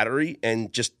social battery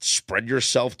and just spread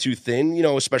yourself too thin,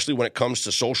 especially when it comes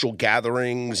to social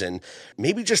gatherings and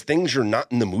maybe just things you're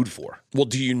not in the mood for. Well,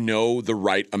 do you know the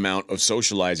right amount of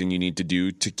socializing you need to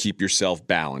do to keep yourself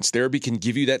balanced? Therapy can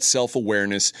give you that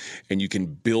self-awareness, and you can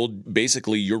build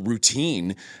basically your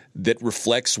routine that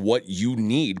reflects what you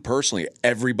need personally.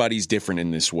 Everybody's different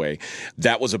in this way.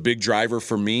 That was a big driver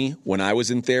for me when I was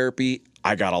in therapy.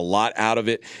 I got a lot out of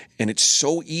it, and it's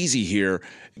so easy here.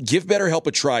 Give BetterHelp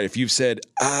a try. If you've said,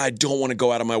 I don't want to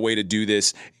go out of my way to do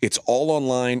this, it's all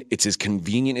online, it's as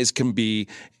convenient as can be,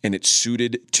 and it's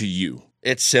suited to you.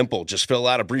 It's simple. Just fill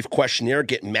out a brief questionnaire,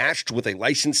 get matched with a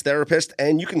licensed therapist,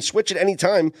 and you can switch at any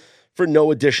time for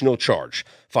no additional charge.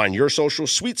 Find your social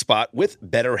sweet spot with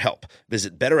BetterHelp.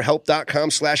 Visit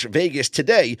BetterHelp.com/Vegas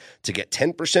today to get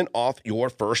 10% off your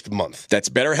first month. That's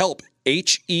BetterHelp,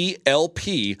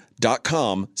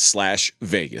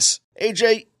 HELP.com/Vegas.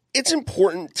 AJ, it's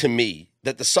important to me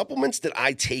that the supplements that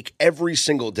I take every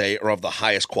single day are of the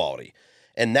highest quality.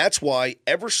 And that's why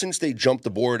ever since they jumped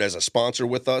aboard as a sponsor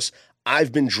with us,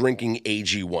 I've been drinking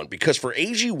AG1, because for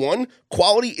AG1,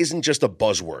 quality isn't just a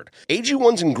buzzword.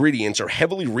 AG1's ingredients are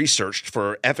heavily researched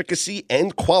for efficacy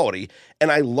and quality,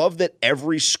 and I love that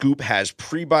every scoop has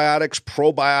prebiotics,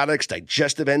 probiotics,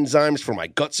 digestive enzymes for my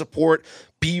gut support,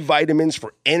 B vitamins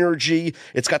for energy.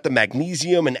 It's got the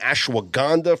magnesium and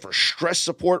ashwagandha for stress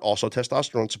support, also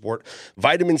testosterone support,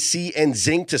 vitamin C and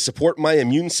zinc to support my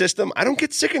immune system. I don't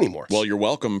get sick anymore. Well, you're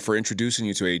welcome for introducing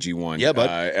you to AG1. Yeah, bud.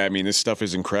 I mean, this stuff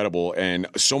is incredible, and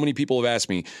so many people have asked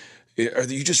me, are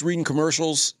you just reading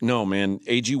commercials? No, man.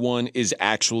 AG1 is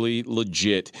actually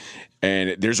legit,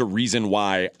 and there's a reason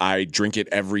why I drink it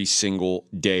every single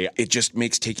day. It just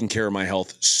makes taking care of my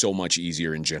health so much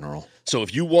easier in general. So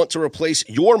if you want to replace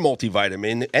your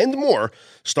multivitamin and more,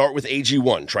 start with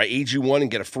AG1. Try AG1 and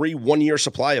get a free 1-year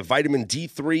supply of vitamin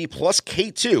D3 plus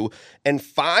K2 and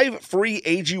 5 free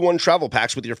AG1 travel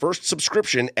packs with your first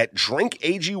subscription at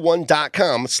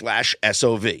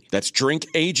drinkag1.com/SOV. That's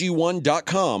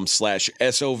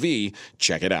drinkag1.com/SOV.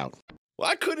 Check it out. Well,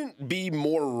 I couldn't be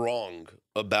more wrong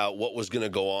about what was going to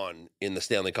go on in the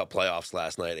Stanley Cup playoffs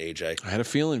last night, AJ. I had a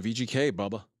feeling, VGK,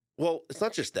 Bubba. Well, it's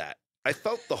not just that. I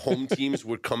felt the home teams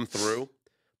would come through.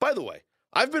 By the way,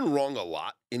 I've been wrong a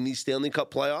lot in these Stanley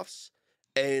Cup playoffs.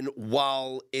 And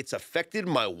while it's affected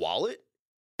my wallet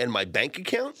and my bank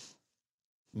account,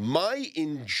 my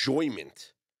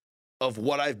enjoyment of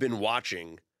what I've been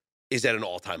watching is at an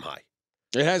all-time high.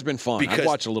 It has been fun. I've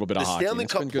watched a little bit of hockey. The Stanley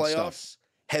Cup playoffs stuff.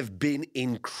 Have been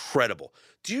incredible.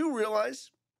 Do you realize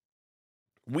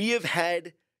we have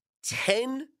had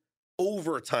 10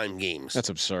 overtime games? That's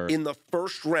absurd. In the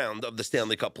first round of the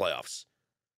Stanley Cup playoffs.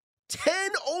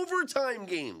 10 overtime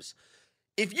games.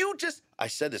 If you just, I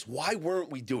said this, why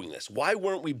weren't we doing this? Why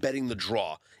weren't we betting the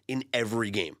draw in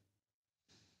every game?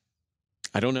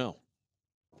 I don't know.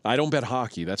 I don't bet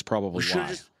hockey. That's probably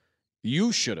why.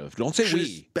 You should have. Don't say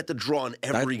we. Bet the draw in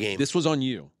every game. This was on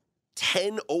you.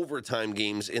 10 overtime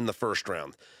games in the first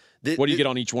round. What do you get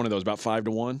on each one of those? About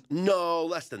 5-1? No,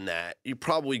 less than that. You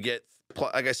probably get,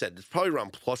 like I said, it's probably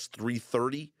around plus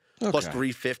 330, plus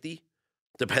 350,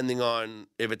 depending on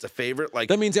if it's a favorite. Like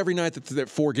that means every night that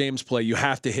 4 games play, you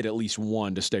have to hit at least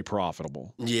one to stay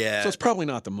profitable. Yeah. So it's probably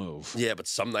not the move. Yeah, but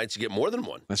some nights you get more than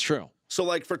one. That's true. So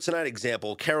like for tonight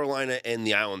example, Carolina and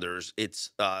the Islanders,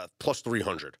 it's plus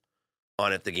 300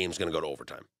 on if the game's going to go to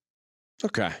overtime.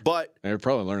 Okay. But they're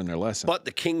probably learning their lesson. But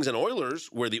the Kings and Oilers,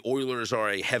 where the Oilers are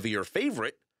a heavier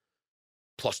favorite,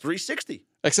 plus 360.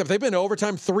 Except they've been to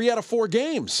overtime 3 out of 4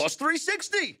 games. Plus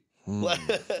 360.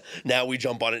 Now we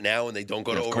jump on it now and they don't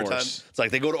go to overtime. Course. It's like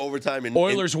they go to overtime and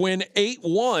Oilers win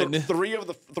 8-1. Three of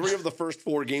the first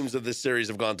 4 games of this series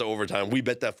have gone to overtime. We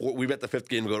bet the 5th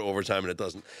game to go to overtime and it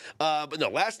doesn't. But no,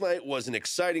 last night was an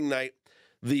exciting night.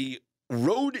 The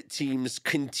road teams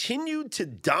continued to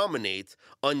dominate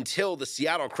until the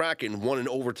Seattle Kraken won in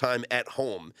overtime at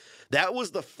home. That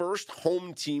was the first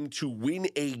home team to win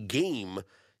a game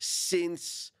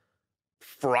since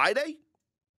Friday.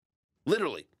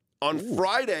 Literally. On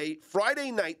Friday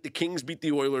night, the Kings beat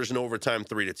the Oilers in overtime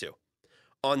 3-2.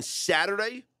 On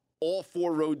Saturday, all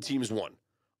 4 road teams won.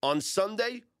 On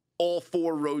Sunday, all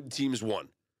 4 road teams won.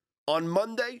 On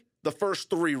Monday, the first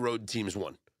 3 road teams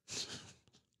won.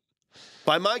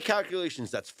 By my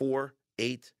calculations, that's 4,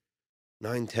 8,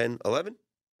 9, 10, 11,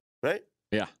 right?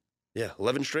 Yeah. Yeah,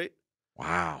 11 straight.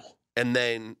 Wow. And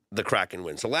then the Kraken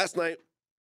win. So last night,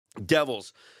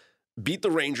 Devils beat the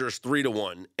Rangers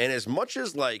 3-1. And as much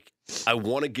as, like, I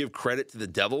want to give credit to the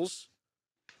Devils,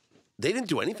 they didn't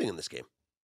do anything in this game.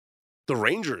 The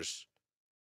Rangers,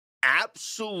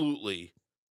 absolutely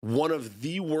one of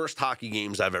the worst hockey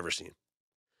games I've ever seen.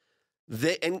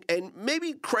 And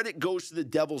maybe credit goes to the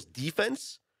Devils'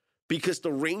 defense because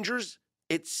the Rangers,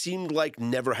 it seemed like,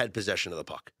 never had possession of the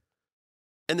puck.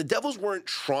 And the Devils weren't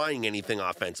trying anything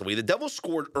offensively. The Devils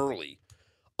scored early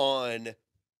on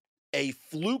a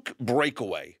fluke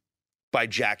breakaway by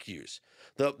Jack Hughes.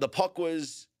 The puck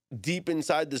was deep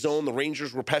inside the zone. The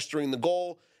Rangers were pestering the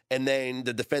goal, and then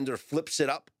the defender flips it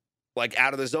up like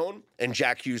out of the zone, and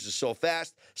Jack Hughes is so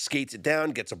fast, skates it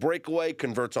down, gets a breakaway,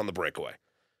 converts on the breakaway.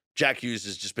 Jack Hughes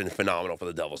has just been phenomenal for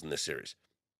the Devils in this series.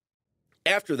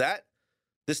 After that,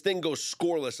 this thing goes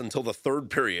scoreless until the third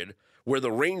period, where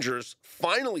the Rangers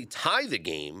finally tie the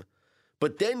game,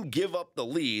 but then give up the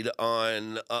lead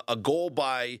on a goal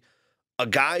by a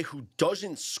guy who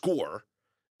doesn't score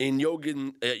in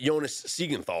Jonas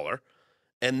Siegenthaler.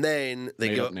 And then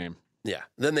they go name. Yeah.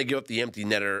 Then they give up the empty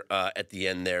netter at the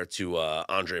end there to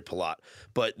Andre Palat.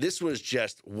 But this was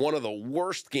just one of the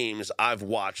worst games I've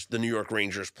watched the New York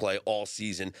Rangers play all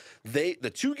season.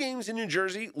 The two games in New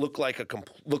Jersey look like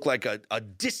a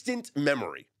distant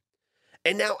memory.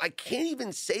 And now I can't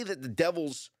even say that the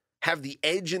Devils have the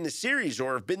edge in the series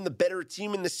or have been the better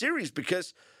team in the series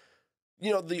because,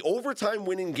 the overtime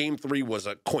win in Game 3 was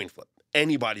a coin flip.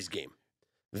 Anybody's game.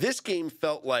 This game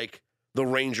felt like the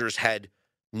Rangers had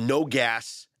no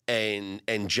gas and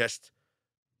just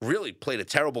really played a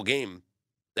terrible game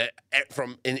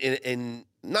from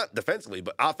not defensively,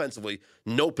 but offensively,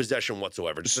 no possession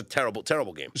whatsoever. Just a terrible,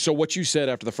 terrible game. So what you said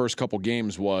after the first couple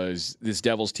games was this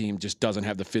Devils team just doesn't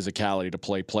have the physicality to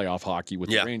play playoff hockey with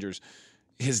the Rangers.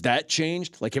 Has that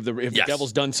changed? Like, have the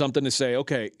Devils done something to say,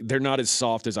 okay, they're not as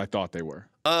soft as I thought they were?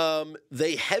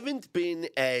 They haven't been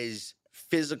as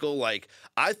physical. Like,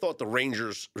 I thought the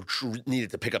Rangers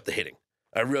needed to pick up the hitting.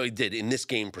 I really did in this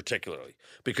game particularly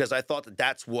because I thought that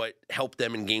that's what helped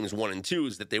them in games 1 and 2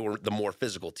 is that they were the more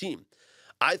physical team.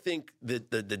 I think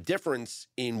that the difference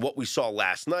in what we saw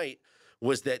last night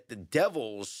was that the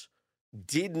Devils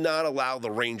did not allow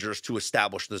the Rangers to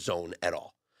establish the zone at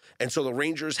all. And so the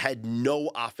Rangers had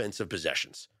no offensive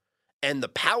possessions. And the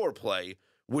power play,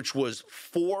 which was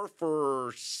 4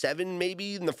 for 7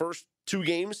 maybe in the first 2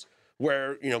 games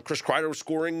where, Chris Kreider was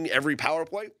scoring every power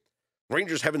play,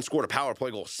 Rangers haven't scored a power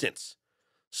play goal since.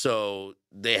 So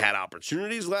they had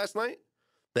opportunities last night.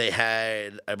 They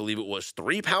had, I believe it was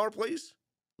 3 power plays,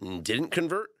 and didn't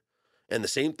convert. And the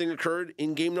same thing occurred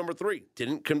in game number 3.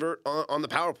 Didn't convert on the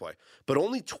power play. But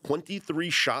only 23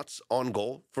 shots on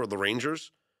goal for the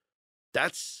Rangers.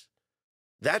 That's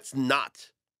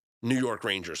not New York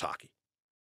Rangers hockey.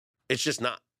 It's just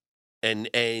not. And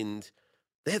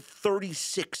they had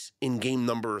 36 in game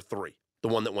number 3. The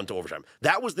one that went to overtime.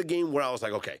 That was the game where I was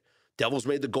like, okay, Devils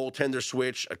made the goaltender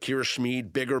switch. Akira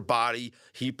Schmid, bigger body.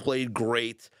 He played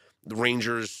great. The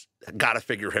Rangers got to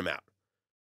figure him out.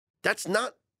 That's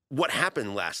not what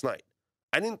happened last night.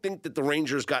 I didn't think that the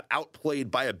Rangers got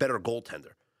outplayed by a better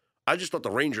goaltender. I just thought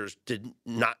the Rangers did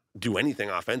not do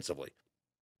anything offensively.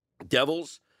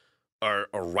 Devils are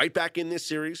right back in this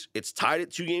series. It's tied at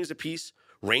 2 games apiece.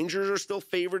 Rangers are still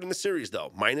favored in the series,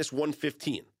 though, minus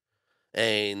 115.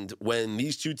 And when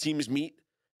these two teams meet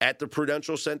at the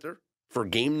Prudential Center for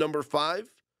game number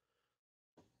 5,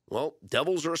 well,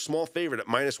 Devils are a small favorite at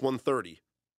minus 130.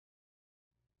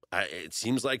 It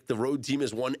seems like the road team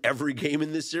has won every game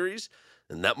in this series,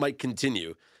 and that might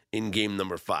continue in game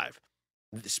number 5.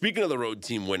 Speaking of the road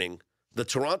team winning, the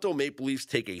Toronto Maple Leafs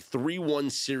take a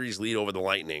 3-1 series lead over the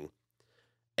Lightning,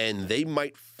 and they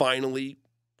might finally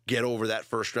get over that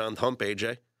first-round hump,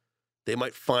 AJ. They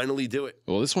might finally do it.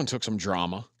 Well, this one took some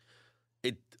drama.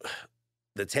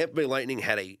 The Tampa Bay Lightning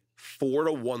had a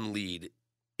 4-1 lead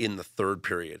in the third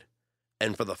period.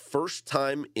 And for the first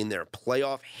time in their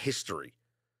playoff history,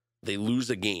 they lose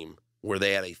a game where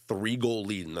they had a 3-goal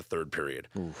lead in the third period.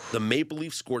 Oof. The Maple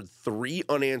Leafs scored 3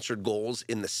 unanswered goals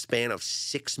in the span of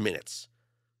 6 minutes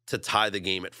to tie the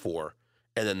game at 4.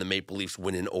 And then the Maple Leafs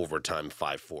win in overtime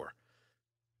 5-4.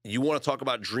 You want to talk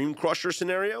about dream crusher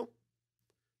scenario?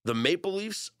 The Maple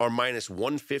Leafs are minus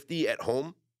 150 at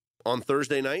home on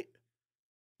Thursday night.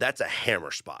 That's a hammer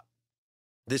spot.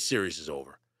 This series is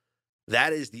over.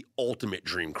 That is the ultimate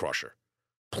dream crusher.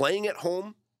 Playing at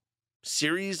home,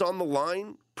 series on the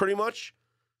line, pretty much.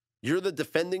 You're the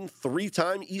defending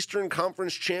 3-time Eastern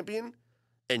Conference champion,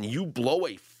 and you blow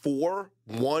a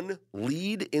 4-1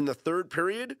 lead in the third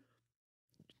period,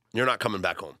 you're not coming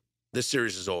back home. This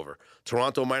series is over.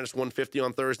 Toronto minus 150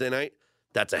 on Thursday night,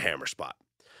 that's a hammer spot.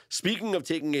 Speaking of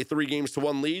taking a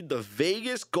 3-1 lead, the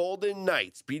Vegas Golden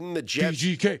Knights beating the Jets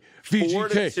VGK.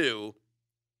 4-2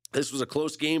 This was a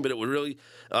close game, but it was really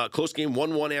close game,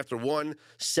 1-1 after one.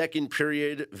 Second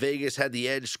period, Vegas had the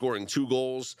edge, scoring 2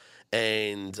 goals,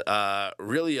 and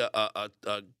really a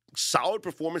solid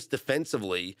performance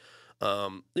defensively.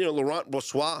 Laurent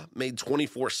Brossoit made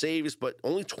 24 saves, but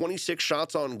only 26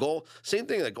 shots on goal. Same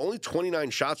thing, like only 29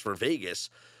 shots for Vegas.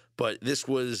 But this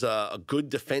was a good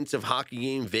defensive hockey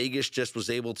game. Vegas just was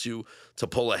able to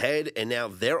pull ahead, and now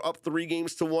they're up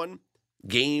 3-1.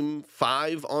 Game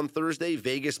 5 on Thursday,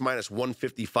 Vegas minus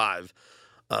 155.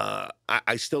 I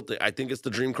think it's the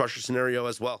Dream Crusher scenario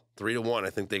as well. 3-1. I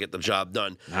think they get the job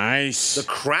done. Nice. The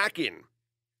Kraken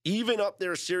even up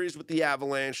their series with the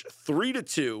Avalanche,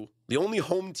 3-2. The only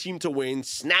home team to win,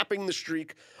 snapping the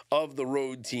streak of the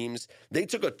road teams. They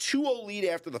took a 2-0 lead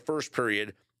after the first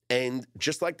period, and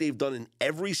just like they've done in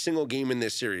every single game in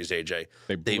this series, AJ,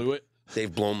 they blew it.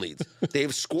 They've blown leads.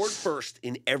 They've scored first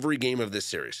in every game of this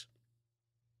series.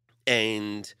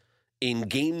 And in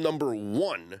game number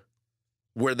 1,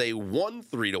 where they won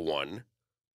 3-1,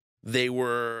 they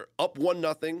were up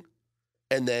 1-0,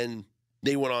 and then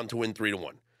they went on to win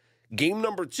 3-1. Game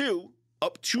number 2,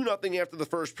 up 2-0 after the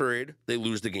first period, they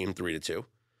lose the game 3-2.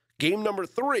 Game number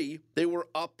 3, they were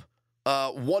up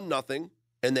 1-0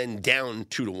 and then down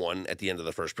 2-1 at the end of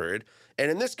the first period. And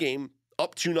in this game,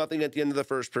 up 2-0 at the end of the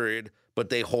first period, but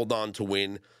they hold on to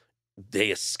win. They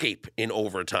escape in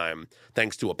overtime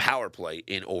thanks to a power play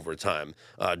in overtime.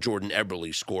 Jordan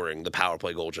Eberle scoring the power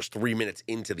play goal just 3 minutes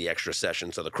into the extra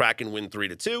session. So the Kraken win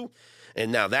 3-2.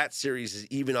 And now that series is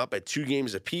even up at 2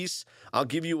 games apiece. I'll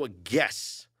give you a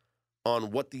guess on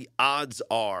what the odds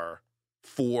are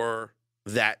for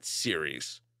that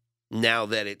series. Now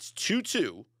that it's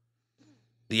 2-2,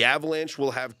 the Avalanche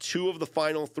will have 2 of the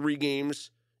final 3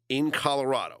 games in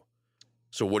Colorado.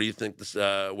 So what do you think the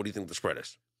spread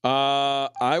is?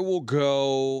 I will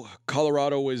go.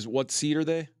 Colorado is what seed are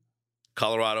they?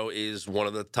 Colorado is one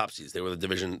of the top seeds. They were the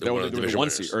division. They were the division 1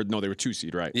 winners. seed, or no, they were 2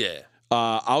 seed, right? Yeah.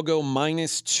 I'll go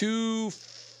minus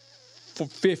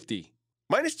 250.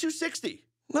 Minus 260.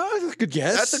 No, that's a good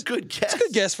guess. That's a good guess. That's a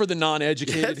good guess for the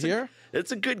non-educated here.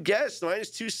 It's a good guess.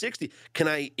 Minus 260. Can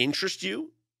I interest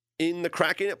you in the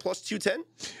Kraken at plus 210?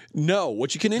 No.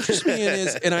 What you can interest me in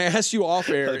is, and I asked you off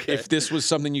air if this was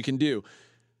something you can do.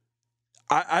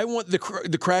 I want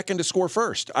the Kraken to score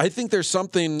first. I think there's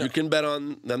something. You can bet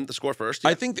on them to score first.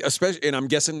 Yeah. I think, especially, and I'm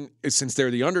guessing since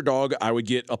they're the underdog, I would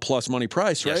get a plus money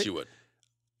price, right? Yes, you would.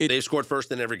 They've scored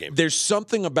first in every game. There's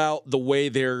something about the way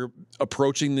they're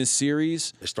approaching this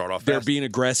series. They start off fast. They're being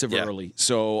aggressive early.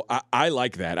 So I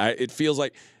like that. It feels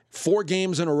like 4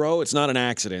 games in a row, it's not an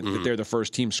accident that they're the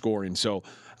first team scoring. So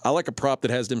I like a prop that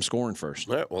has them scoring first.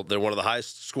 All right. Well, they're one of the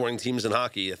highest scoring teams in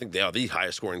hockey. I think they are the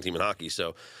highest scoring team in hockey.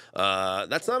 So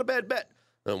that's not a bad bet.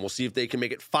 And we'll see if they can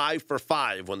make it 5 for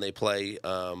 5 when they play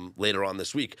later on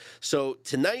this week. So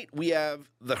tonight we have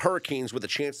the Hurricanes with a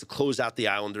chance to close out the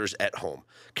Islanders at home.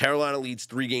 Carolina leads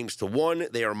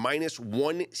 3-1. They are minus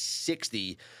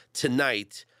 160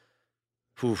 tonight.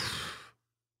 Oof.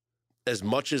 As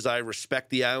much as I respect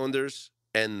the Islanders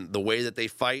and the way that they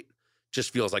fight,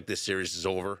 just feels like this series is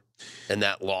over. And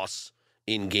that loss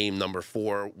in game number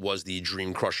 4 was the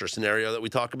Dream Crusher scenario that we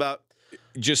talk about.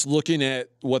 Just looking at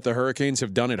what the Hurricanes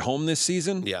have done at home this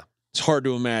season, it's hard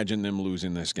to imagine them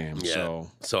losing this game. Yeah.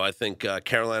 So I think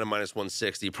Carolina minus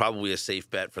 160, probably a safe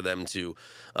bet for them to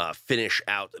finish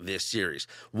out this series.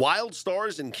 Wild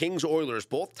Stars and Kings Oilers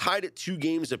both tied at 2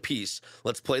 games apiece.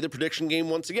 Let's play the prediction game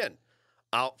once again.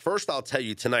 I'll tell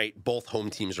you tonight, both home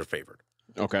teams are favored.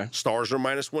 Okay. Stars are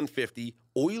minus 150,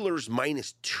 Oilers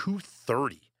minus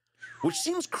 230. Which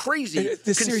seems crazy,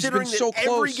 considering that so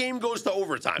every game goes to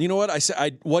overtime. You know what?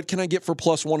 What can I get for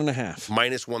plus 1.5?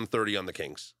 Minus 130 on the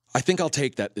Kings. I think I'll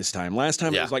take that this time. Last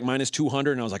time it was like minus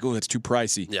 200, and I was like, oh, that's too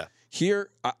pricey. Yeah.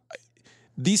 Here,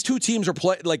 these two teams are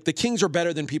like the Kings are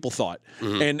better than people thought,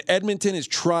 and Edmonton is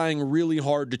trying really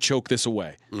hard to choke this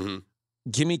away.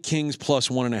 Give me Kings plus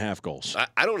 1.5 goals.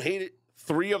 I don't hate it.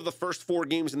 3 of the first 4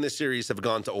 games in this series have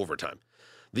gone to overtime.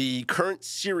 The current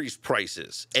series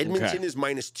prices, Edmonton is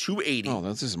minus 280. Oh,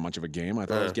 this isn't much of a game. I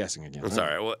thought I was guessing again. That's all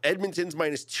right. Well, Edmonton's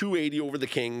minus 280 over the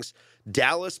Kings.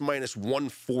 Dallas minus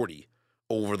 140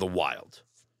 over the Wild.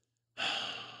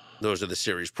 Those are the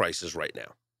series prices right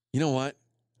now. You know what?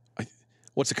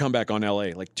 What's the comeback on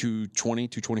LA? Like 220,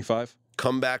 225?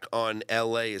 Comeback on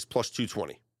LA is plus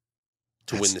 220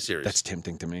 to win the series. That's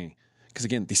tempting to me. Because,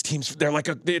 again, these teams,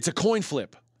 it's a coin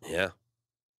flip. Yeah.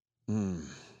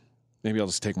 Maybe I'll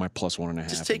just take my plus 1.5.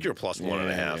 Just take your plus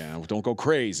 1.5. Yeah, don't go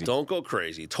crazy. Don't go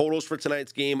crazy. Totals for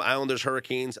tonight's game, Islanders,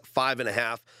 Hurricanes,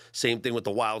 5.5. Same thing with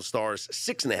the Wild Stars,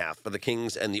 6.5 for the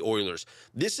Kings and the Oilers.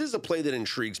 This is a play that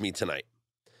intrigues me tonight.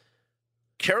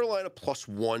 Carolina plus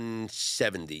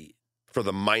 170 for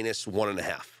the minus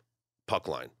 1.5 puck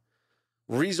line.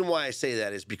 Reason why I say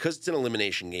that is because it's an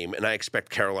elimination game, and I expect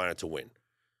Carolina to win.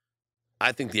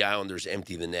 I think the Islanders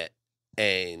empty the net,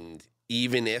 and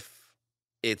even if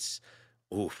it's,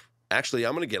 actually,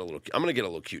 I'm gonna get a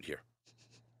little cute here.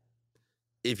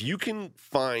 If you can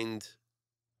find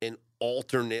an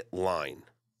alternate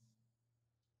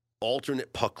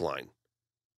puck line.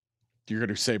 You're going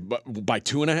to say by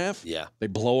 2.5? Yeah. They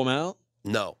blow them out?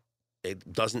 No,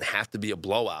 it doesn't have to be a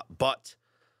blowout, but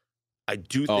I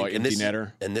do think, empty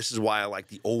netter. And this is why I like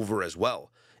the over as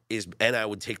well, and I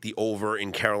would take the over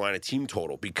in Carolina team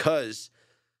total, because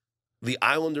the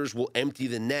Islanders will empty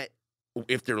the net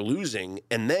if they're losing,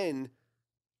 and then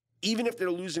even if they're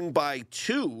losing by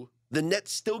 2, the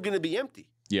net's still going to be empty.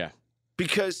 Yeah.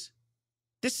 Because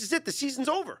this is it. The season's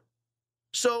over.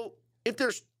 So if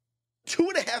there's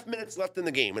 2.5 minutes left in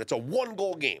the game, and it's a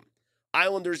 1-goal game,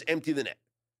 Islanders empty the net.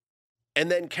 And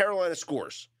then Carolina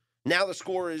scores. Now the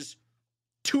score is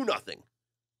 2-0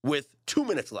 with 2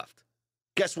 minutes left.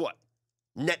 Guess what?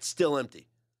 Net's still empty.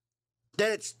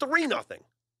 Then it's 3-0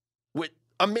 with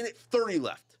 1:30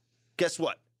 left. Guess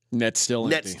what? Net's still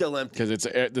empty. Net's still empty. Because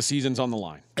it's the season's on the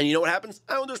line. And you know what happens?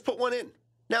 Islanders put one in.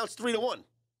 Now it's 3-1.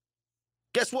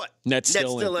 Guess what? Net's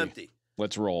still empty.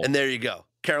 Let's roll. And there you go.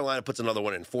 Carolina puts another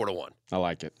one in, 4-1. I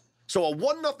like it. So a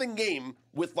 1-0 game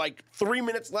with like 3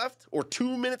 minutes left or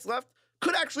 2 minutes left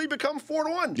could actually become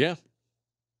 4-1. Yeah.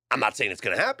 I'm not saying it's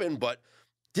going to happen, but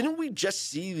didn't we just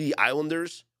see the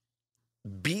Islanders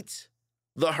beat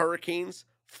the Hurricanes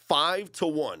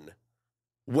 5-1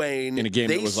 when in a game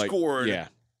they that was scored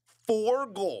 4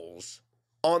 goals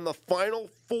on the final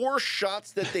 4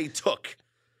 shots that they took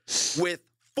with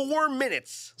 4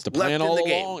 minutes it's the plan left all in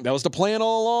the along. game? That was the plan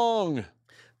all along.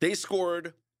 They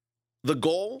scored the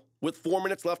goal with 4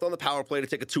 minutes left on the power play to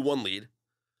take a 2-1 lead.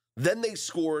 Then they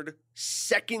scored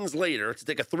seconds later to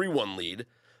take a 3-1 lead.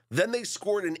 Then they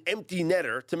scored an empty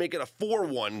netter to make it a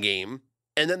 4-1 game.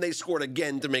 And then they scored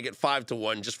again to make it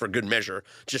 5-1 just for good measure,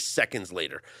 just seconds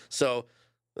later. So,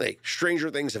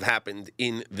 stranger things have happened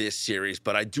in this series,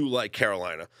 but I do like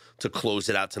Carolina to close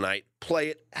it out tonight. Play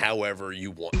it however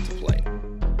you want to play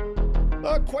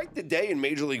it. Quite the day in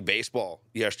Major League Baseball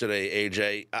yesterday,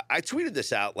 AJ. I tweeted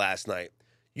this out last night.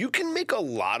 You can make a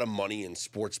lot of money in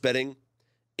sports betting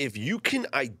if you can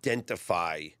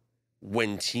identify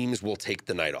when teams will take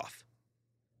the night off.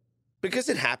 Because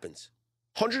it happens.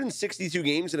 162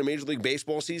 games in a Major League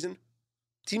Baseball season,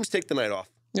 teams take the night off.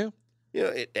 Yeah. You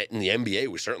know, in the NBA,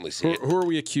 we certainly see it. Who are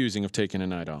we accusing of taking a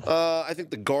night off? I think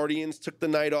the Guardians took the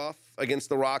night off against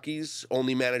the Rockies,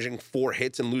 only managing 4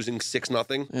 hits and losing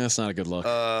 6-0. Yeah, that's not a good look.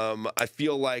 I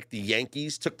feel like the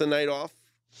Yankees took the night off.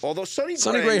 Although Sonny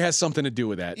Gray has something to do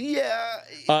with that.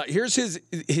 Yeah. Here's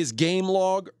his game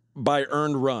log by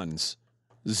earned runs.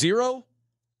 0,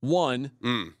 1,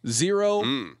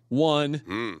 0,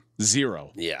 1,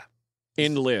 0. Yeah.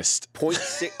 In list. A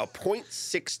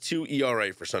 .62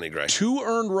 ERA for Sonny Gray. 2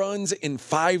 earned runs in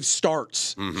 5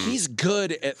 starts. He's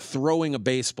good at throwing a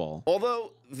baseball.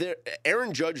 Although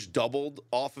Aaron Judge doubled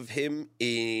off of him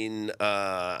in,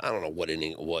 I don't know what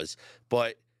inning it was,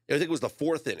 but I think it was the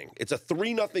 4th inning. It's a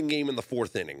 3-0 game in the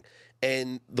 4th inning.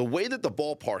 And the way that the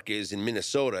ballpark is in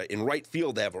Minnesota, in right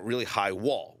field, they have a really high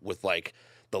wall with like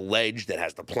the ledge that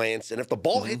has the plants. And if the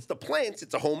ball hits the plants,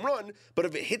 it's a home run. But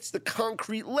if it hits the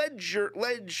concrete ledge or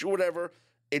whatever,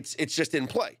 it's just in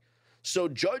play. So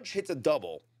Judge hits a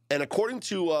double. And according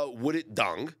to Would It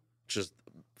Dung, which is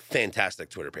a fantastic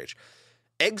Twitter page,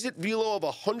 exit velo of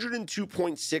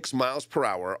 102.6 miles per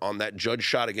hour on that Judge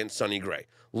shot against Sonny Gray.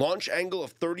 Launch angle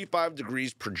of 35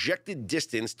 degrees, projected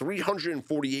distance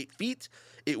 348 feet.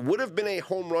 It would have been a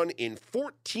home run in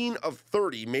 14 of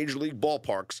 30 Major League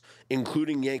ballparks,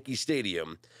 including Yankee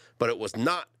Stadium. But it was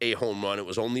not a home run. It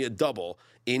was only a double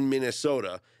in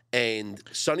Minnesota. And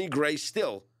Sonny Gray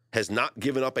still has not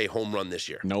given up a home run this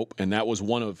year. Nope. And that was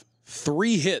one of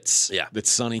 3 hits that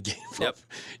Sonny gave up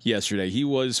yesterday. He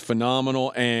was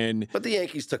phenomenal. But the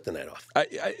Yankees took the night off.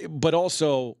 But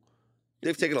also,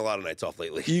 they've taken a lot of nights off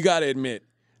lately. You got to admit,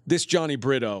 this Johnny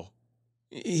Brito,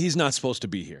 he's not supposed to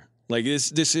be here. Like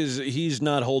he's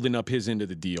not holding up his end of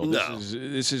the deal. No.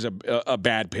 This is a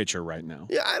bad pitcher right now.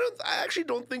 Yeah, I actually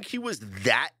don't think he was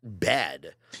that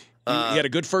bad. He had a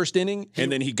good first inning,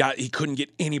 and then he couldn't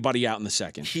get anybody out in the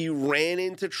second. He ran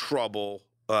into trouble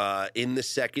in the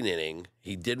second inning.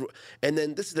 He did, and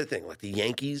then this is the thing: like the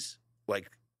Yankees, like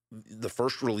the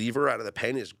first reliever out of the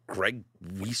pen is Greg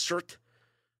Wiesert.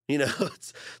 You know,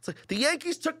 it's like the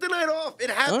Yankees took the night off. It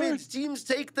happens. Right. Teams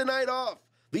take the night off.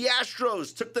 The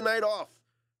Astros took the night off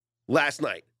last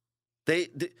night. They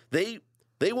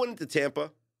They went into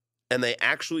Tampa, and they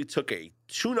actually took a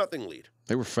 2-0 lead.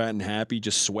 They were fat and happy,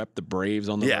 just swept the Braves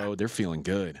on the road. They're feeling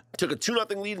good. Took a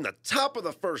 2-0 lead in the top of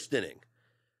the first inning.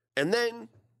 And then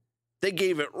they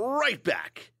gave it right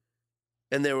back.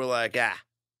 And they were like,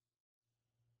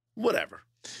 whatever.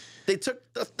 They took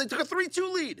a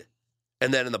 3-2 lead.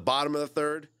 And then in the bottom of the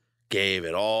third, gave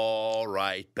it all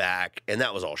right back. And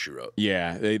that was all she wrote.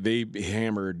 Yeah, they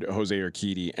hammered Jose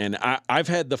Urquidy. And I've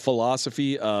had the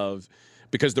philosophy of,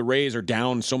 because the Rays are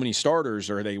down so many starters,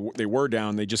 or they were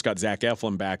down, they just got Zach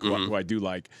Eflin back, who I do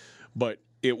like. But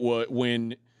it was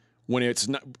when it's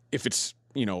not, if it's,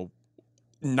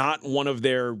 not one of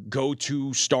their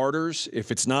go-to starters, if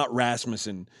it's not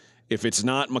Rasmussen, if it's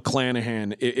not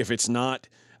McClanahan, if it's not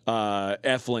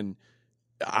Eflin,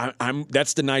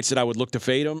 that's the nights that I would look to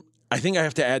fade him. I think I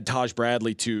have to add Taj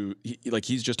Bradley to,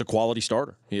 he's just a quality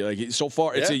starter. So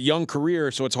far, it's a young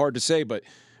career, so it's hard to say, but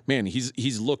man,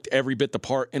 he's looked every bit the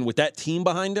part. And with that team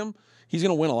behind him, he's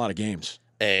going to win a lot of games.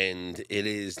 And it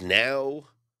is now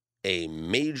a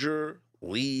major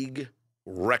league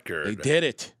record. They did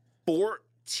it.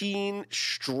 14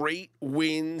 straight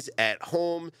wins at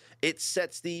home. It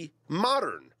sets the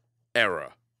modern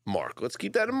era mark. Let's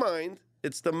keep that in mind.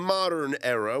 It's the modern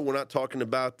era. We're not talking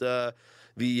about the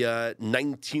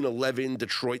 1911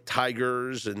 Detroit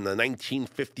Tigers and the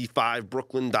 1955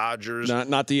 Brooklyn Dodgers.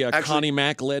 Not the Connie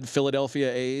Mack-led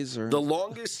Philadelphia A's? Or? The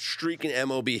longest streak in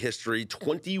MLB history,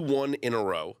 21 in a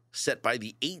row, set by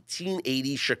the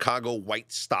 1880 Chicago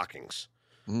White Stockings.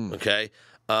 Okay?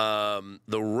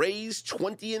 The Rays,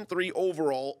 20-3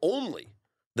 overall only.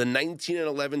 The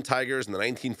 1911 Tigers and the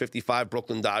 1955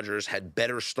 Brooklyn Dodgers had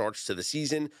better starts to the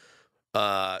season.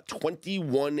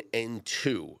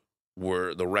 21-2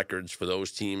 were the records for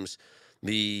those teams.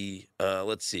 The,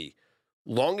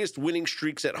 longest winning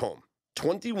streaks at home.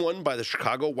 21 by the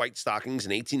Chicago White Stockings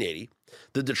in 1880.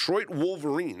 The Detroit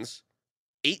Wolverines,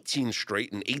 18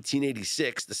 straight in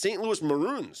 1886. The St. Louis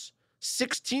Maroons,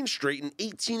 16 straight in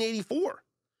 1884.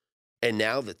 And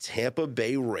now the Tampa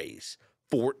Bay Rays,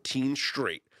 14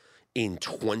 straight in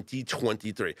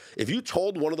 2023. If you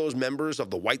told one of those members of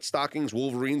the White Stockings,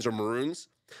 Wolverines, or Maroons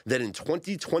that in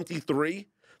 2023,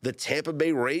 the Tampa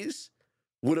Bay Rays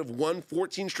would have won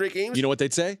 14 straight games, you know what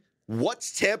they'd say?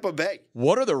 What's Tampa Bay?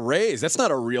 What are the Rays? That's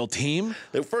not a real team.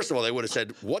 First of all, they would have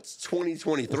said, what's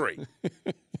 2023?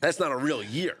 That's not a real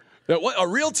year. A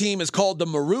real team is called the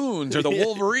Maroons or the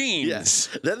Wolverines. Yes.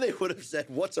 Then they would have said,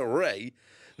 what's a Ray?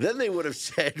 Then they would have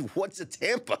said, what's a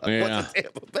Tampa? Yeah. What's a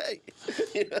Tampa Bay?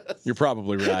 You're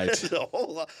probably right. a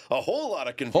whole lot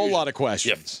of confusion. Whole lot of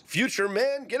questions. Future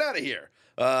man, get out of here.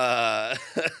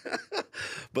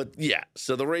 But yeah,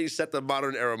 so the Rays set the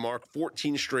modern era mark,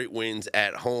 14 straight wins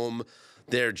at home.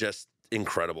 They're just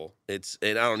incredible. And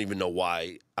I don't even know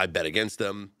why I bet against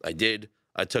them. I did.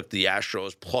 I took the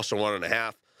Astros plus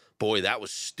 1.5. Boy, that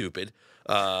was stupid.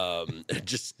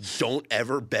 Just don't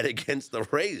ever bet against the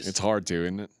Rays. It's hard to,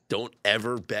 isn't it? Don't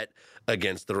ever bet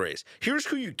against the Rays. Here's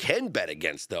who you can bet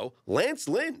against, though. Lance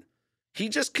Lynn. He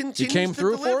just continues to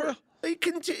deliver. He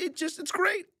came through for you? It's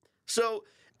great. So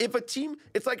if a team,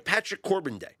 it's like Patrick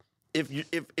Corbin Day.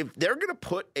 If they're going to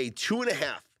put a 2.5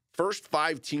 first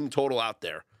 5 team total out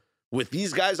there with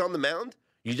these guys on the mound,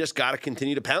 you just got to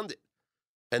continue to pound it.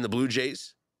 And the Blue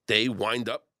Jays, they wind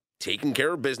up taking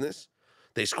care of business.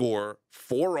 They score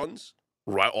 4 runs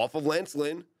right off of Lance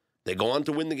Lynn. They go on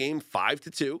to win the game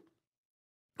 5-2.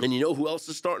 And you know who else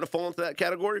is starting to fall into that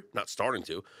category? Not starting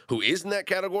to. Who is in that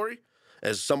category?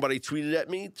 As somebody tweeted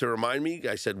at me to remind me,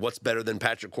 I said, what's better than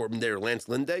Patrick Corbin Day or Lance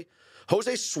Lynn Day?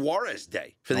 Jose Suarez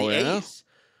Day for the A's.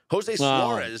 Jose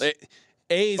Suarez.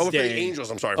 A's Day. For the Angels.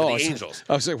 I'm sorry. For the Angels.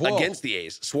 I was like, whoa. Against the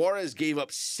A's. Suarez gave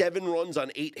up 7 runs on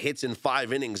 8 hits in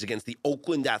 5 innings against the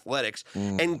Oakland Athletics.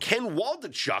 And Ken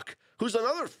Waldachuk, who's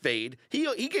another fade,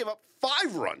 he gave up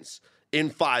 5 runs in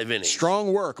 5 innings.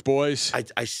 Strong work, boys.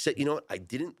 I said, you know what? I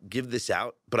didn't give this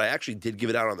out, but I actually did give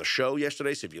it out on the show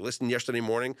yesterday. So if you listened yesterday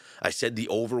morning, I said the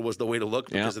over was the way to look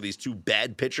because of these 2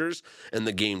 bad pitchers, and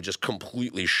the game just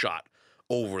completely shot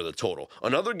over the total.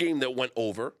 Another game that went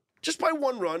over just by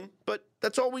 1 run, but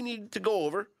that's all we needed to go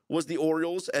over, was the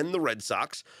Orioles and the Red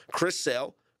Sox. Chris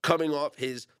Sale, coming off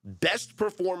his best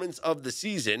performance of the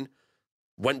season,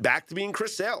 went back to being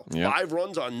Chris Sale. 5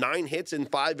 runs on 9 hits in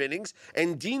 5 innings.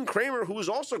 And Dean Kramer, who was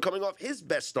also coming off his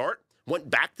best start, went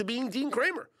back to being Dean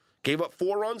Kramer. Gave up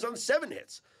 4 runs on 7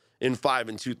 hits in 5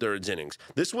 2/3 innings.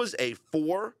 This was a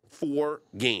 4-4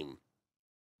 game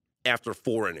after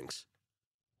 4 innings.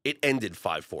 It ended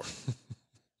 5-4.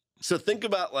 So think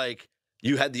about, like,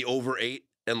 you had the over 8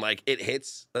 and, like, it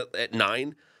hits at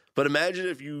 9. But imagine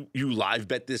if you live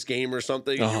bet this game or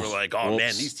something, and you were like, oh,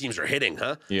 man, these teams are hitting,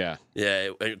 huh? Yeah. Yeah,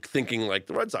 thinking like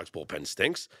the Red Sox bullpen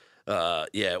stinks.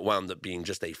 It wound up being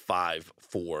just a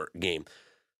 5-4 game.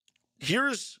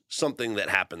 Here's something that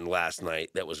happened last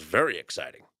night that was very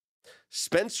exciting.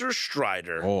 Spencer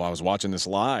Strider. Oh, I was watching this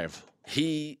live.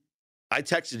 I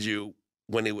texted you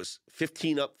when it was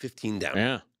 15 up, 15 down.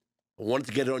 Yeah. I wanted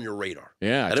to get it on your radar.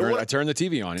 Yeah, I turned the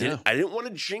TV on, I didn't want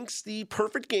to jinx the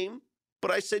perfect game, but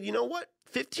I said, you know what?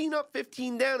 15 up,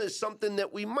 15 down is something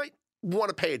that we might want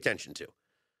to pay attention to.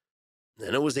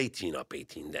 Then it was 18 up,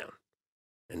 18 down.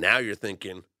 And now you're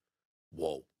thinking,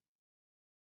 whoa,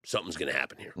 something's going to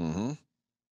happen here. Mm-hmm.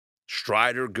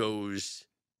 Strider goes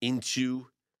into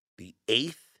the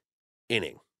 8th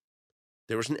inning.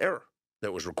 There was an error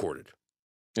that was recorded.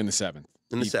 In the 7th.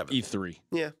 In the 7th. E3.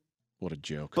 Yeah. What a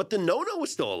joke. But the no-no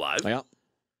was still alive. Yeah.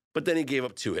 But then he gave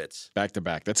up 2 hits. Back to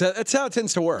back. That's how it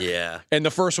tends to work. Yeah. And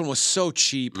the first one was so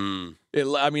cheap. It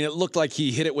looked like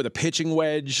he hit it with a pitching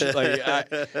wedge.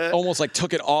 Almost like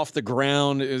took it off the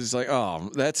ground. It was like,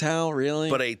 oh, that's how, really?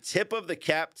 But a tip of the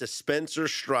cap to Spencer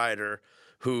Strider,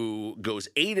 who goes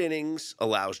 8 innings,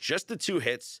 allows just the 2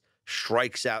 hits,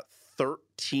 strikes out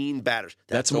 13 batters.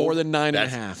 That's more than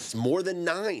 9.5. It's more than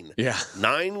 9. Yeah.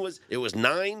 9 was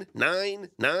 9, 9,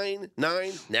 9,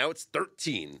 9. Now it's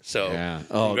 13. So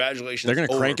congratulations. They're going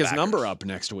to crank his backers. Number up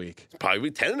next week.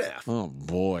 Probably 10.5. Oh,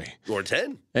 boy. Or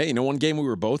 10. Hey, you know one game we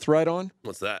were both right on?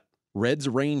 What's that? Reds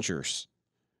Rangers.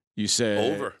 You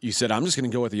said over. You said, I'm just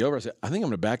going to go with the over. I said, I think I'm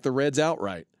going to back the Reds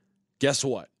outright. Guess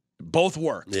what? Both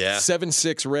worked. Yeah.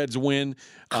 7-6 Reds win.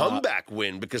 Comeback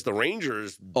win because the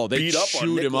Rangers they beat up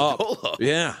on Nick him Lodolo. Up.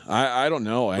 Yeah, I don't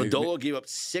know. Lodolo gave up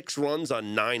 6 runs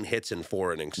on 9 hits in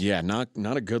 4 innings. Yeah, not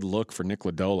a good look for Nick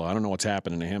Lodolo. I don't know what's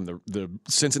happening to him. The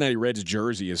Cincinnati Reds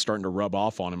jersey is starting to rub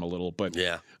off on him a little, but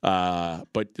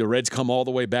but the Reds come all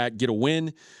the way back, get a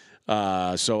win.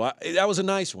 So that was a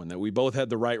nice one that we both had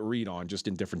the right read on, just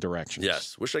in different directions.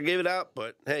 Yes. Wish I gave it out,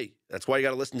 but hey, that's why you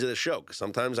got to listen to this show, because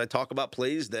sometimes I talk about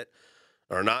plays that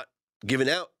are not given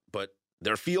out, but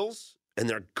they're feels, and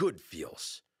they're good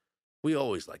feels. We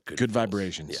always like good feels.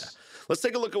 Vibrations. Yeah. Let's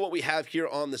take a look at what we have here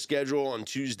on the schedule on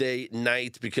Tuesday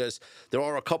night, because there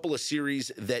are a couple of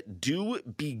series that do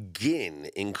begin,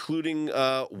 including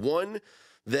one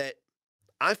that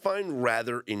I find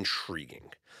rather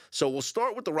intriguing. So we'll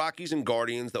start with the Rockies and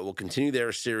Guardians that will continue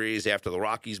their series after the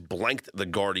Rockies blanked the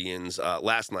Guardians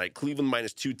last night. Cleveland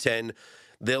minus 210.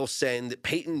 They'll send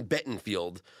Peyton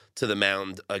Bettenfield to the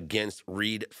mound against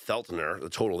Reed Feltner. The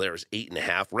total there is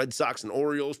 8.5. Red Sox and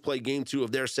Orioles play game 2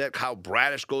 of their set. Kyle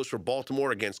Bradish goes for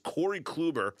Baltimore against Corey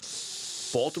Kluber.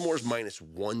 Baltimore's minus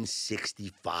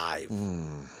 165.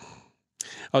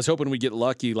 I was hoping we get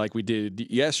lucky like we did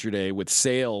yesterday with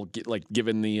Sale,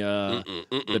 given the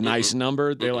nice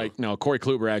number. They're like, no, Corey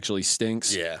Kluber actually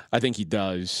stinks. Yeah. I think he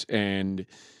does. And,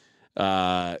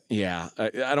 I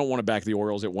don't want to back the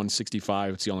Orioles at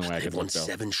 165. It's the only way I could look, though.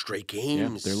 They've won 7 straight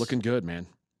games. Yeah, they're looking good, man.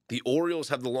 The Orioles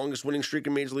have the longest winning streak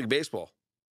in Major League Baseball.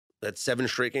 That's 7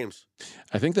 straight games.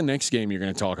 I think the next game you're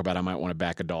going to talk about, I might want to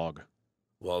back a dog.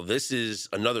 Well, this is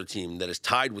another team that is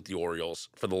tied with the Orioles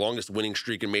for the longest winning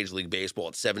streak in Major League Baseball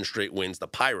at 7 straight wins. The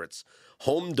Pirates,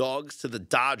 home dogs to the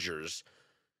Dodgers.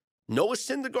 Noah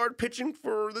Syndergaard pitching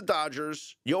for the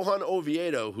Dodgers. Johan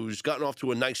Oviedo, who's gotten off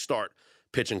to a nice start,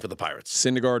 pitching for the Pirates.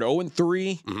 Syndergaard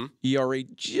 0-3, ERA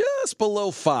just below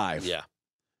 5. Yeah.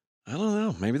 I don't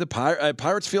know. Maybe the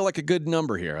Pirates feel like a good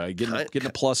number here, getting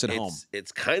a plus at home.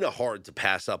 It's kind of hard to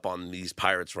pass up on these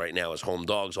Pirates right now as home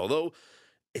dogs, although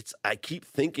I keep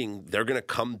thinking they're going to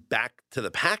come back to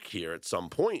the pack here at some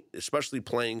point, especially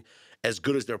playing as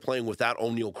good as they're playing without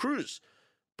O'Neal Cruz.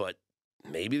 But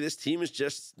maybe this team is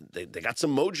just, they got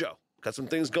some mojo, got some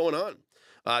things going on.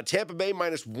 Tampa Bay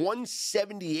minus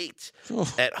 178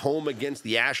 at home against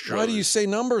the Astros. Why do you say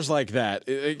numbers like that?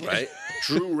 Right?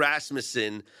 Drew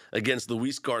Rasmussen against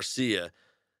Luis Garcia.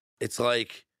 It's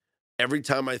like every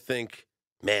time I think,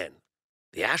 man,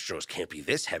 the Astros can't be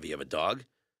this heavy of a dog.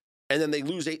 And then they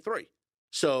lose 8-3.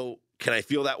 So can I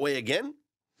feel that way again?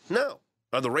 No.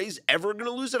 Are the Rays ever going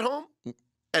to lose at home?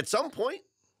 At some point.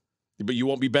 But you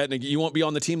won't be betting. You won't be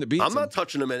on the team that beats them. I'm not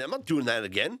touching them. I'm not doing that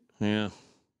again. Yeah.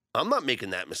 I'm not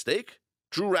making that mistake.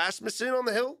 Drew Rasmussen on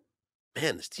the hill?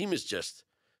 Man, this team is just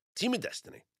team of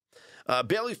destiny.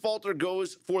 Bailey Falter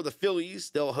goes for the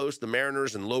Phillies. They'll host the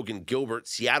Mariners and Logan Gilbert.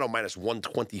 Seattle minus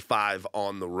 125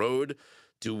 on the road.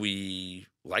 Do we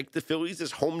like the Phillies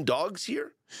as home dogs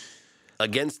here?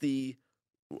 Against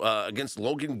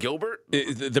Logan Gilbert?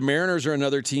 The Mariners are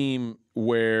another team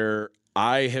where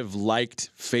I have liked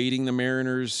fading the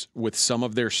Mariners with some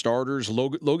of their starters.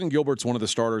 Logan Gilbert's one of the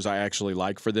starters I actually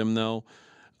like for them, though.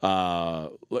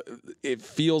 It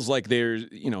feels like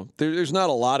there's not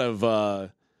a lot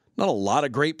of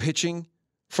great pitching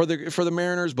for the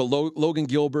Mariners, but Logan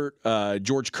Gilbert,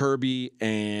 George Kirby,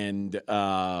 and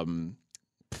Luis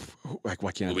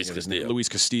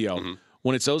Castillo. Mm-hmm.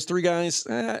 When it's those three guys,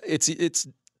 it's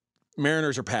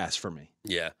Mariners are pass for me.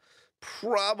 Yeah.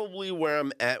 Probably where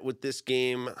I'm at with this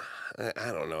game.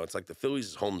 I don't know. It's like the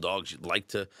Phillies home dogs. You'd like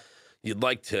to get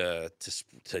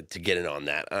in on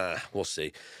that. We'll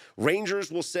see.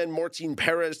 Rangers will send Martin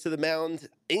Perez to the mound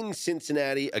in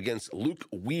Cincinnati against Luke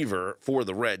Weaver for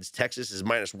the Reds. Texas is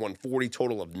minus 140,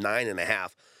 total of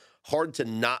 9.5. Hard to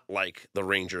not like the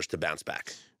Rangers to bounce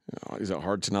back. Is it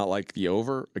hard to not like the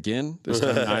over again? This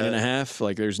time 9.5.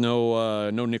 Like there's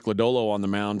no Nick Lodolo on the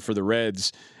mound for the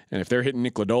Reds. And if they're hitting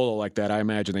Nick Lodolo like that, I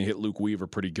imagine they hit Luke Weaver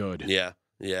pretty good.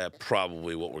 Yeah,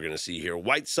 probably what we're going to see here.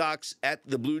 White Sox at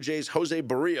the Blue Jays. Jose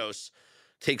Barrios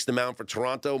takes the mound for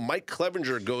Toronto. Mike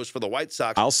Clevenger goes for the White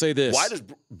Sox. I'll say this. Why does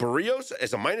Barrios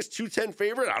as a minus 210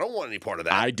 favorite? I don't want any part of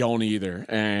that. I don't either.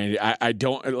 And I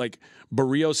don't like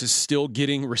Barrios is still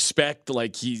getting respect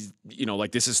like he's,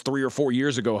 like this is 3 or 4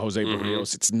 years ago, Jose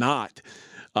Barrios. It's not.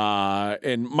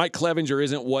 And Mike Clevenger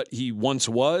isn't what he once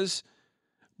was.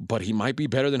 But he might be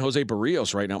better than Jose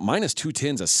Barrios right now. Minus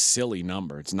 210 is a silly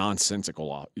number. It's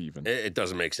nonsensical even. It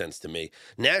doesn't make sense to me.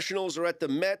 Nationals are at the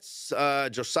Mets.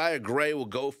 Josiah Gray will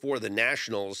go for the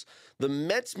Nationals. The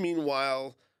Mets,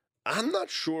 meanwhile, I'm not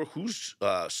sure who's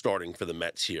starting for the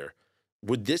Mets here.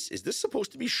 Is this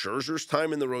supposed to be Scherzer's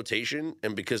time in the rotation?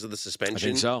 And because of the suspension,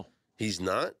 I think so. He's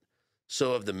not?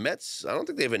 So of the Mets, I don't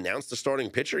think they've announced the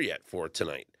starting pitcher yet for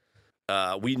tonight.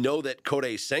 We know that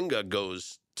Kodai Senga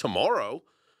goes tomorrow.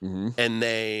 Mm-hmm. And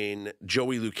then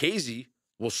Joey Lucchesi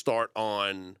will start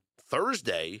on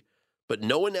Thursday, but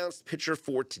no announced pitcher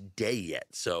for today yet.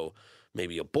 So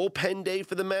maybe a bullpen day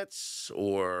for the Mets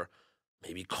or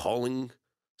maybe calling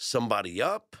somebody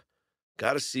up.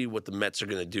 Got to see what the Mets are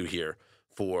going to do here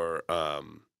for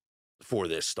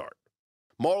this start.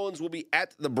 Marlins will be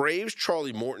at the Braves.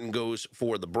 Charlie Morton goes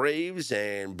for the Braves,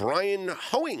 and Brian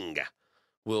Hoeing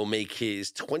will make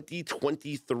his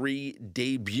 2023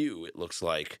 debut, it looks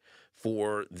like,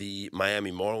 for the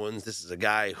Miami Marlins. This is a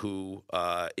guy who,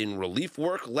 in relief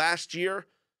work last year,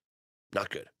 not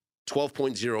good.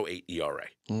 12.08 ERA.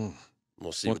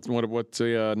 We'll see. What's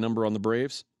the number on the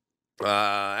Braves?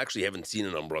 Actually, haven't seen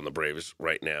a number on the Braves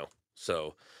right now.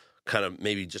 So kind of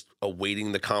maybe just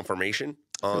awaiting the confirmation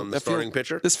on the starting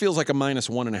pitcher. This feels like a minus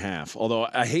 1.5, although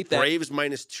I hate that. Braves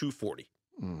minus 240.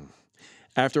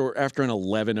 After an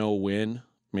 11-0 win,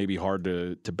 maybe hard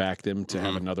to back them to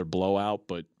have another blowout.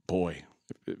 But, boy,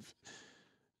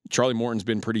 Charlie Morton's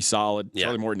been pretty solid. Yeah.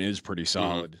 Charlie Morton is pretty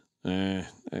solid. All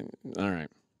right.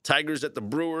 Tigers at the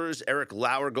Brewers. Eric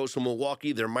Lauer goes to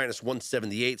Milwaukee. They're minus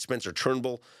 178. Spencer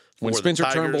Turnbull. When Spencer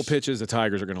Turnbull pitches, the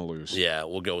Tigers are going to lose. Yeah,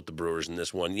 we'll go with the Brewers in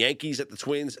this one. Yankees at the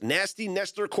Twins. Nasty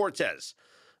Nestor Cortez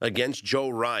against Joe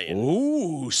Ryan.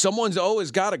 Ooh, someone's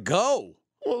always got to go.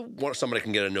 Well, somebody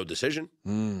can get a no decision.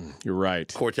 You're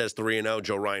right. Cortez 3-0,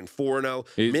 Joe Ryan 4-0.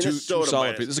 Minnesota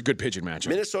solid. This is a good pitching matchup.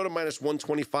 Minnesota minus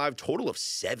 125, total of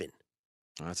 7.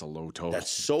 Oh, that's a low total. That's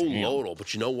so low.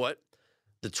 But you know what?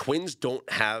 The Twins don't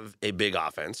have a big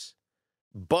offense,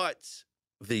 but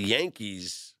the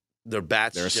Yankees, their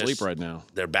bats they're asleep right now.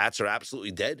 Their bats are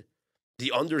absolutely dead.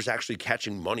 The under is actually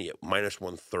catching money at minus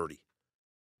 130.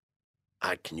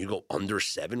 Can you go under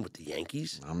 7 with the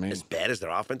Yankees? Not me. As bad as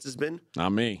their offense has been?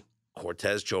 Not me.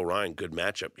 Cortez, Joe Ryan, good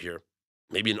matchup here.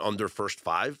 Maybe an under first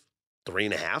 5,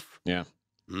 3.5. Yeah.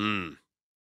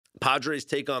 Padres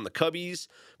take on the Cubbies.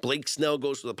 Blake Snell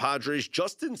goes for the Padres.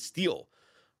 Justin Steele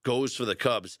goes for the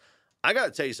Cubs. I got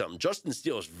to tell you something. Justin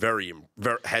Steele is very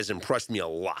has impressed me a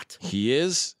lot. He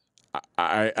is.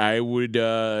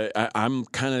 I'm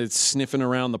kind of sniffing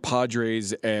around the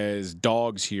Padres as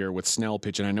dogs here with Snell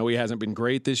pitching. I know he hasn't been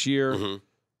great this year.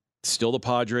 Still the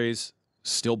Padres,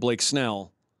 still Blake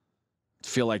Snell.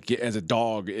 Feel like as a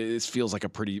dog, it feels like a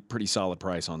pretty solid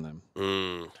price on them.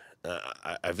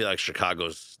 I feel like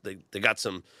Chicago's they got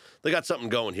something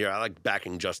going here. I like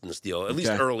backing Justin Steele at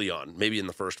least early on, maybe in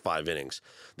the first 5 innings.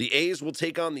 The A's will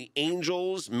take on the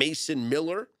Angels. Mason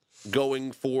Miller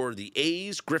going for the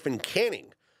A's, Griffin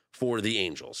Canning for the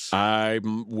Angels. I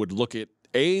would look at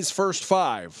A's first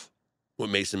 5.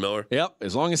 With Mason Miller? Yep.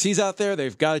 As long as he's out there,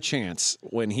 they've got a chance.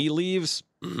 When he leaves...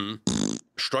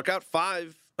 Struck out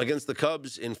 5 against the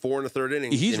Cubs in 4 1/3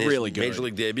 innings. He's really good. Major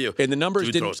League debut. And the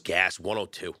numbers Dude throws gas,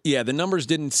 102. Yeah, the numbers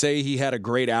didn't say he had a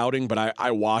great outing, but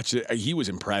I watched it. He was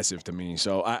impressive to me.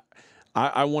 So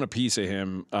I want a piece of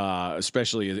him,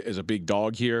 especially as a big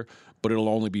dog here, but it'll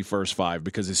only be first 5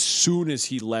 because as soon as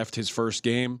he left his first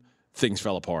game, things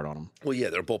fell apart on him. Well, yeah,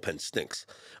 their bullpen stinks.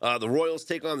 The Royals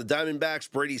take on the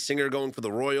Diamondbacks. Brady Singer going for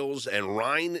the Royals, and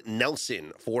Ryan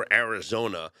Nelson for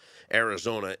Arizona.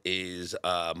 Arizona is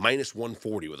minus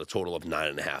 140 with a total of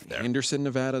 9.5 there. Henderson,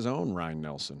 Nevada's own Ryan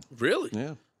Nelson. Really?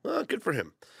 Yeah. Good for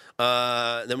him.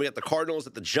 Then we got the Cardinals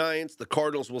at the Giants. The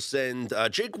Cardinals will send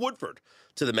Jake Woodford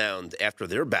to the mound after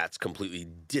their bats completely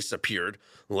disappeared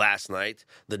last night.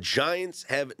 The Giants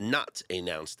have not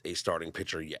announced a starting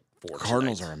pitcher yet.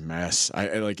 Cardinals are a mess. They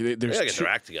gotta get their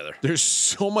act together. There's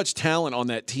so much talent on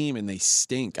that team, and they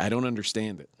stink. I don't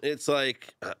understand it. It's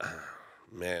like,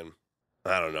 man,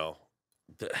 I don't know.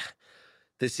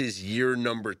 This is year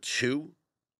number 2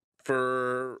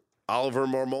 for Oliver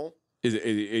Marmol. Is it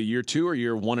a year 2 or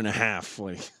year 1.5?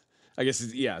 Like, I guess,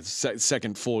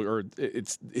 second full, or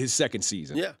it's his second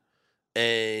season. Yeah,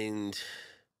 and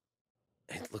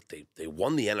look, they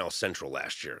won the NL Central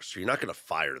last year, so you're not going to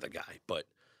fire the guy, but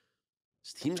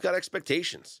this team's got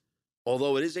expectations,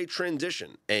 although it is a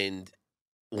transition. And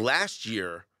last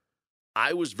year,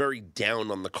 I was very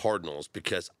down on the Cardinals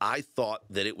because I thought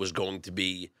that it was going to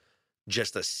be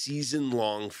just a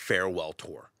season-long farewell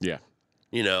tour. Yeah.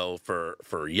 You know, for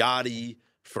Yachty,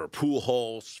 for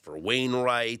Pujols, for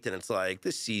Wainwright, and it's like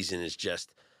this season is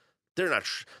just they're not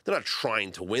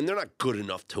trying to win. They're not good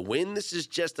enough to win. This is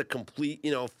just a complete,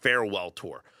 farewell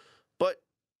tour. But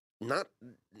not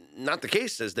the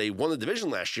case, as they won the division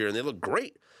last year and they look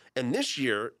great. And this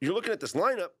year, you're looking at this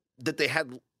lineup that they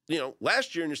had,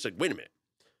 last year, and you're just like, wait a minute.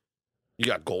 You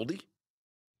got Goldie,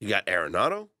 you got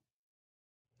Arenado.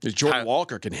 Jordan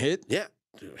Walker can hit. Yeah,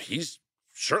 he's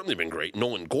certainly been great.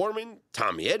 Nolan Gorman,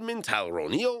 Tommy Edman, Tyler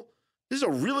O'Neill. This is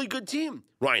a really good team.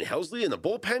 Ryan Helsley in the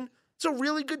bullpen. It's a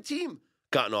really good team.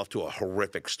 Gotten off to a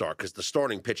horrific start because the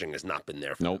starting pitching has not been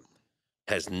there for them.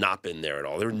 Has not been there at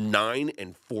all. They're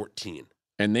 9-14.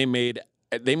 And they made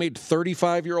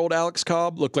 35-year-old Alex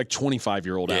Cobb look like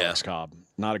 25-year-old Alex Cobb.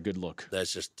 Not a good look.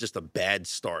 That's just a bad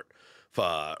start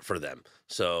for them.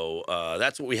 So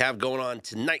that's what we have going on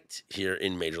tonight here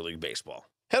in Major League Baseball.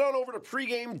 Head on over to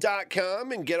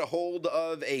pregame.com and get a hold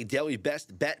of a daily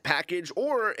best bet package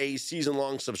or a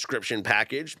season-long subscription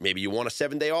package. Maybe you want a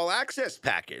 7-day all-access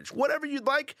package. Whatever you'd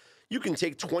like, you can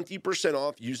take 20%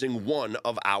 off using one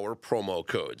of our promo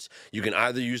codes. You can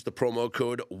either use the promo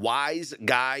code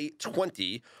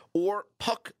WISEGUY20 or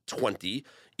PUCK20.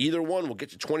 Either one will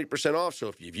get you 20% off. So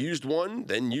if you've used one,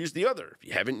 then use the other. If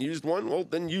you haven't used one, well,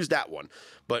 then use that one.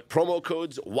 But promo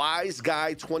codes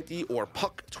WISEGUY20 or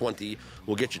PUCK20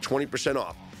 will get you 20%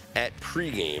 off at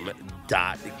pregame.com.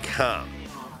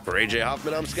 For AJ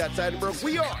Hoffman, I'm Scott Seidenberg.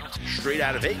 We are Straight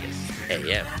Out of Vegas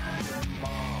AM.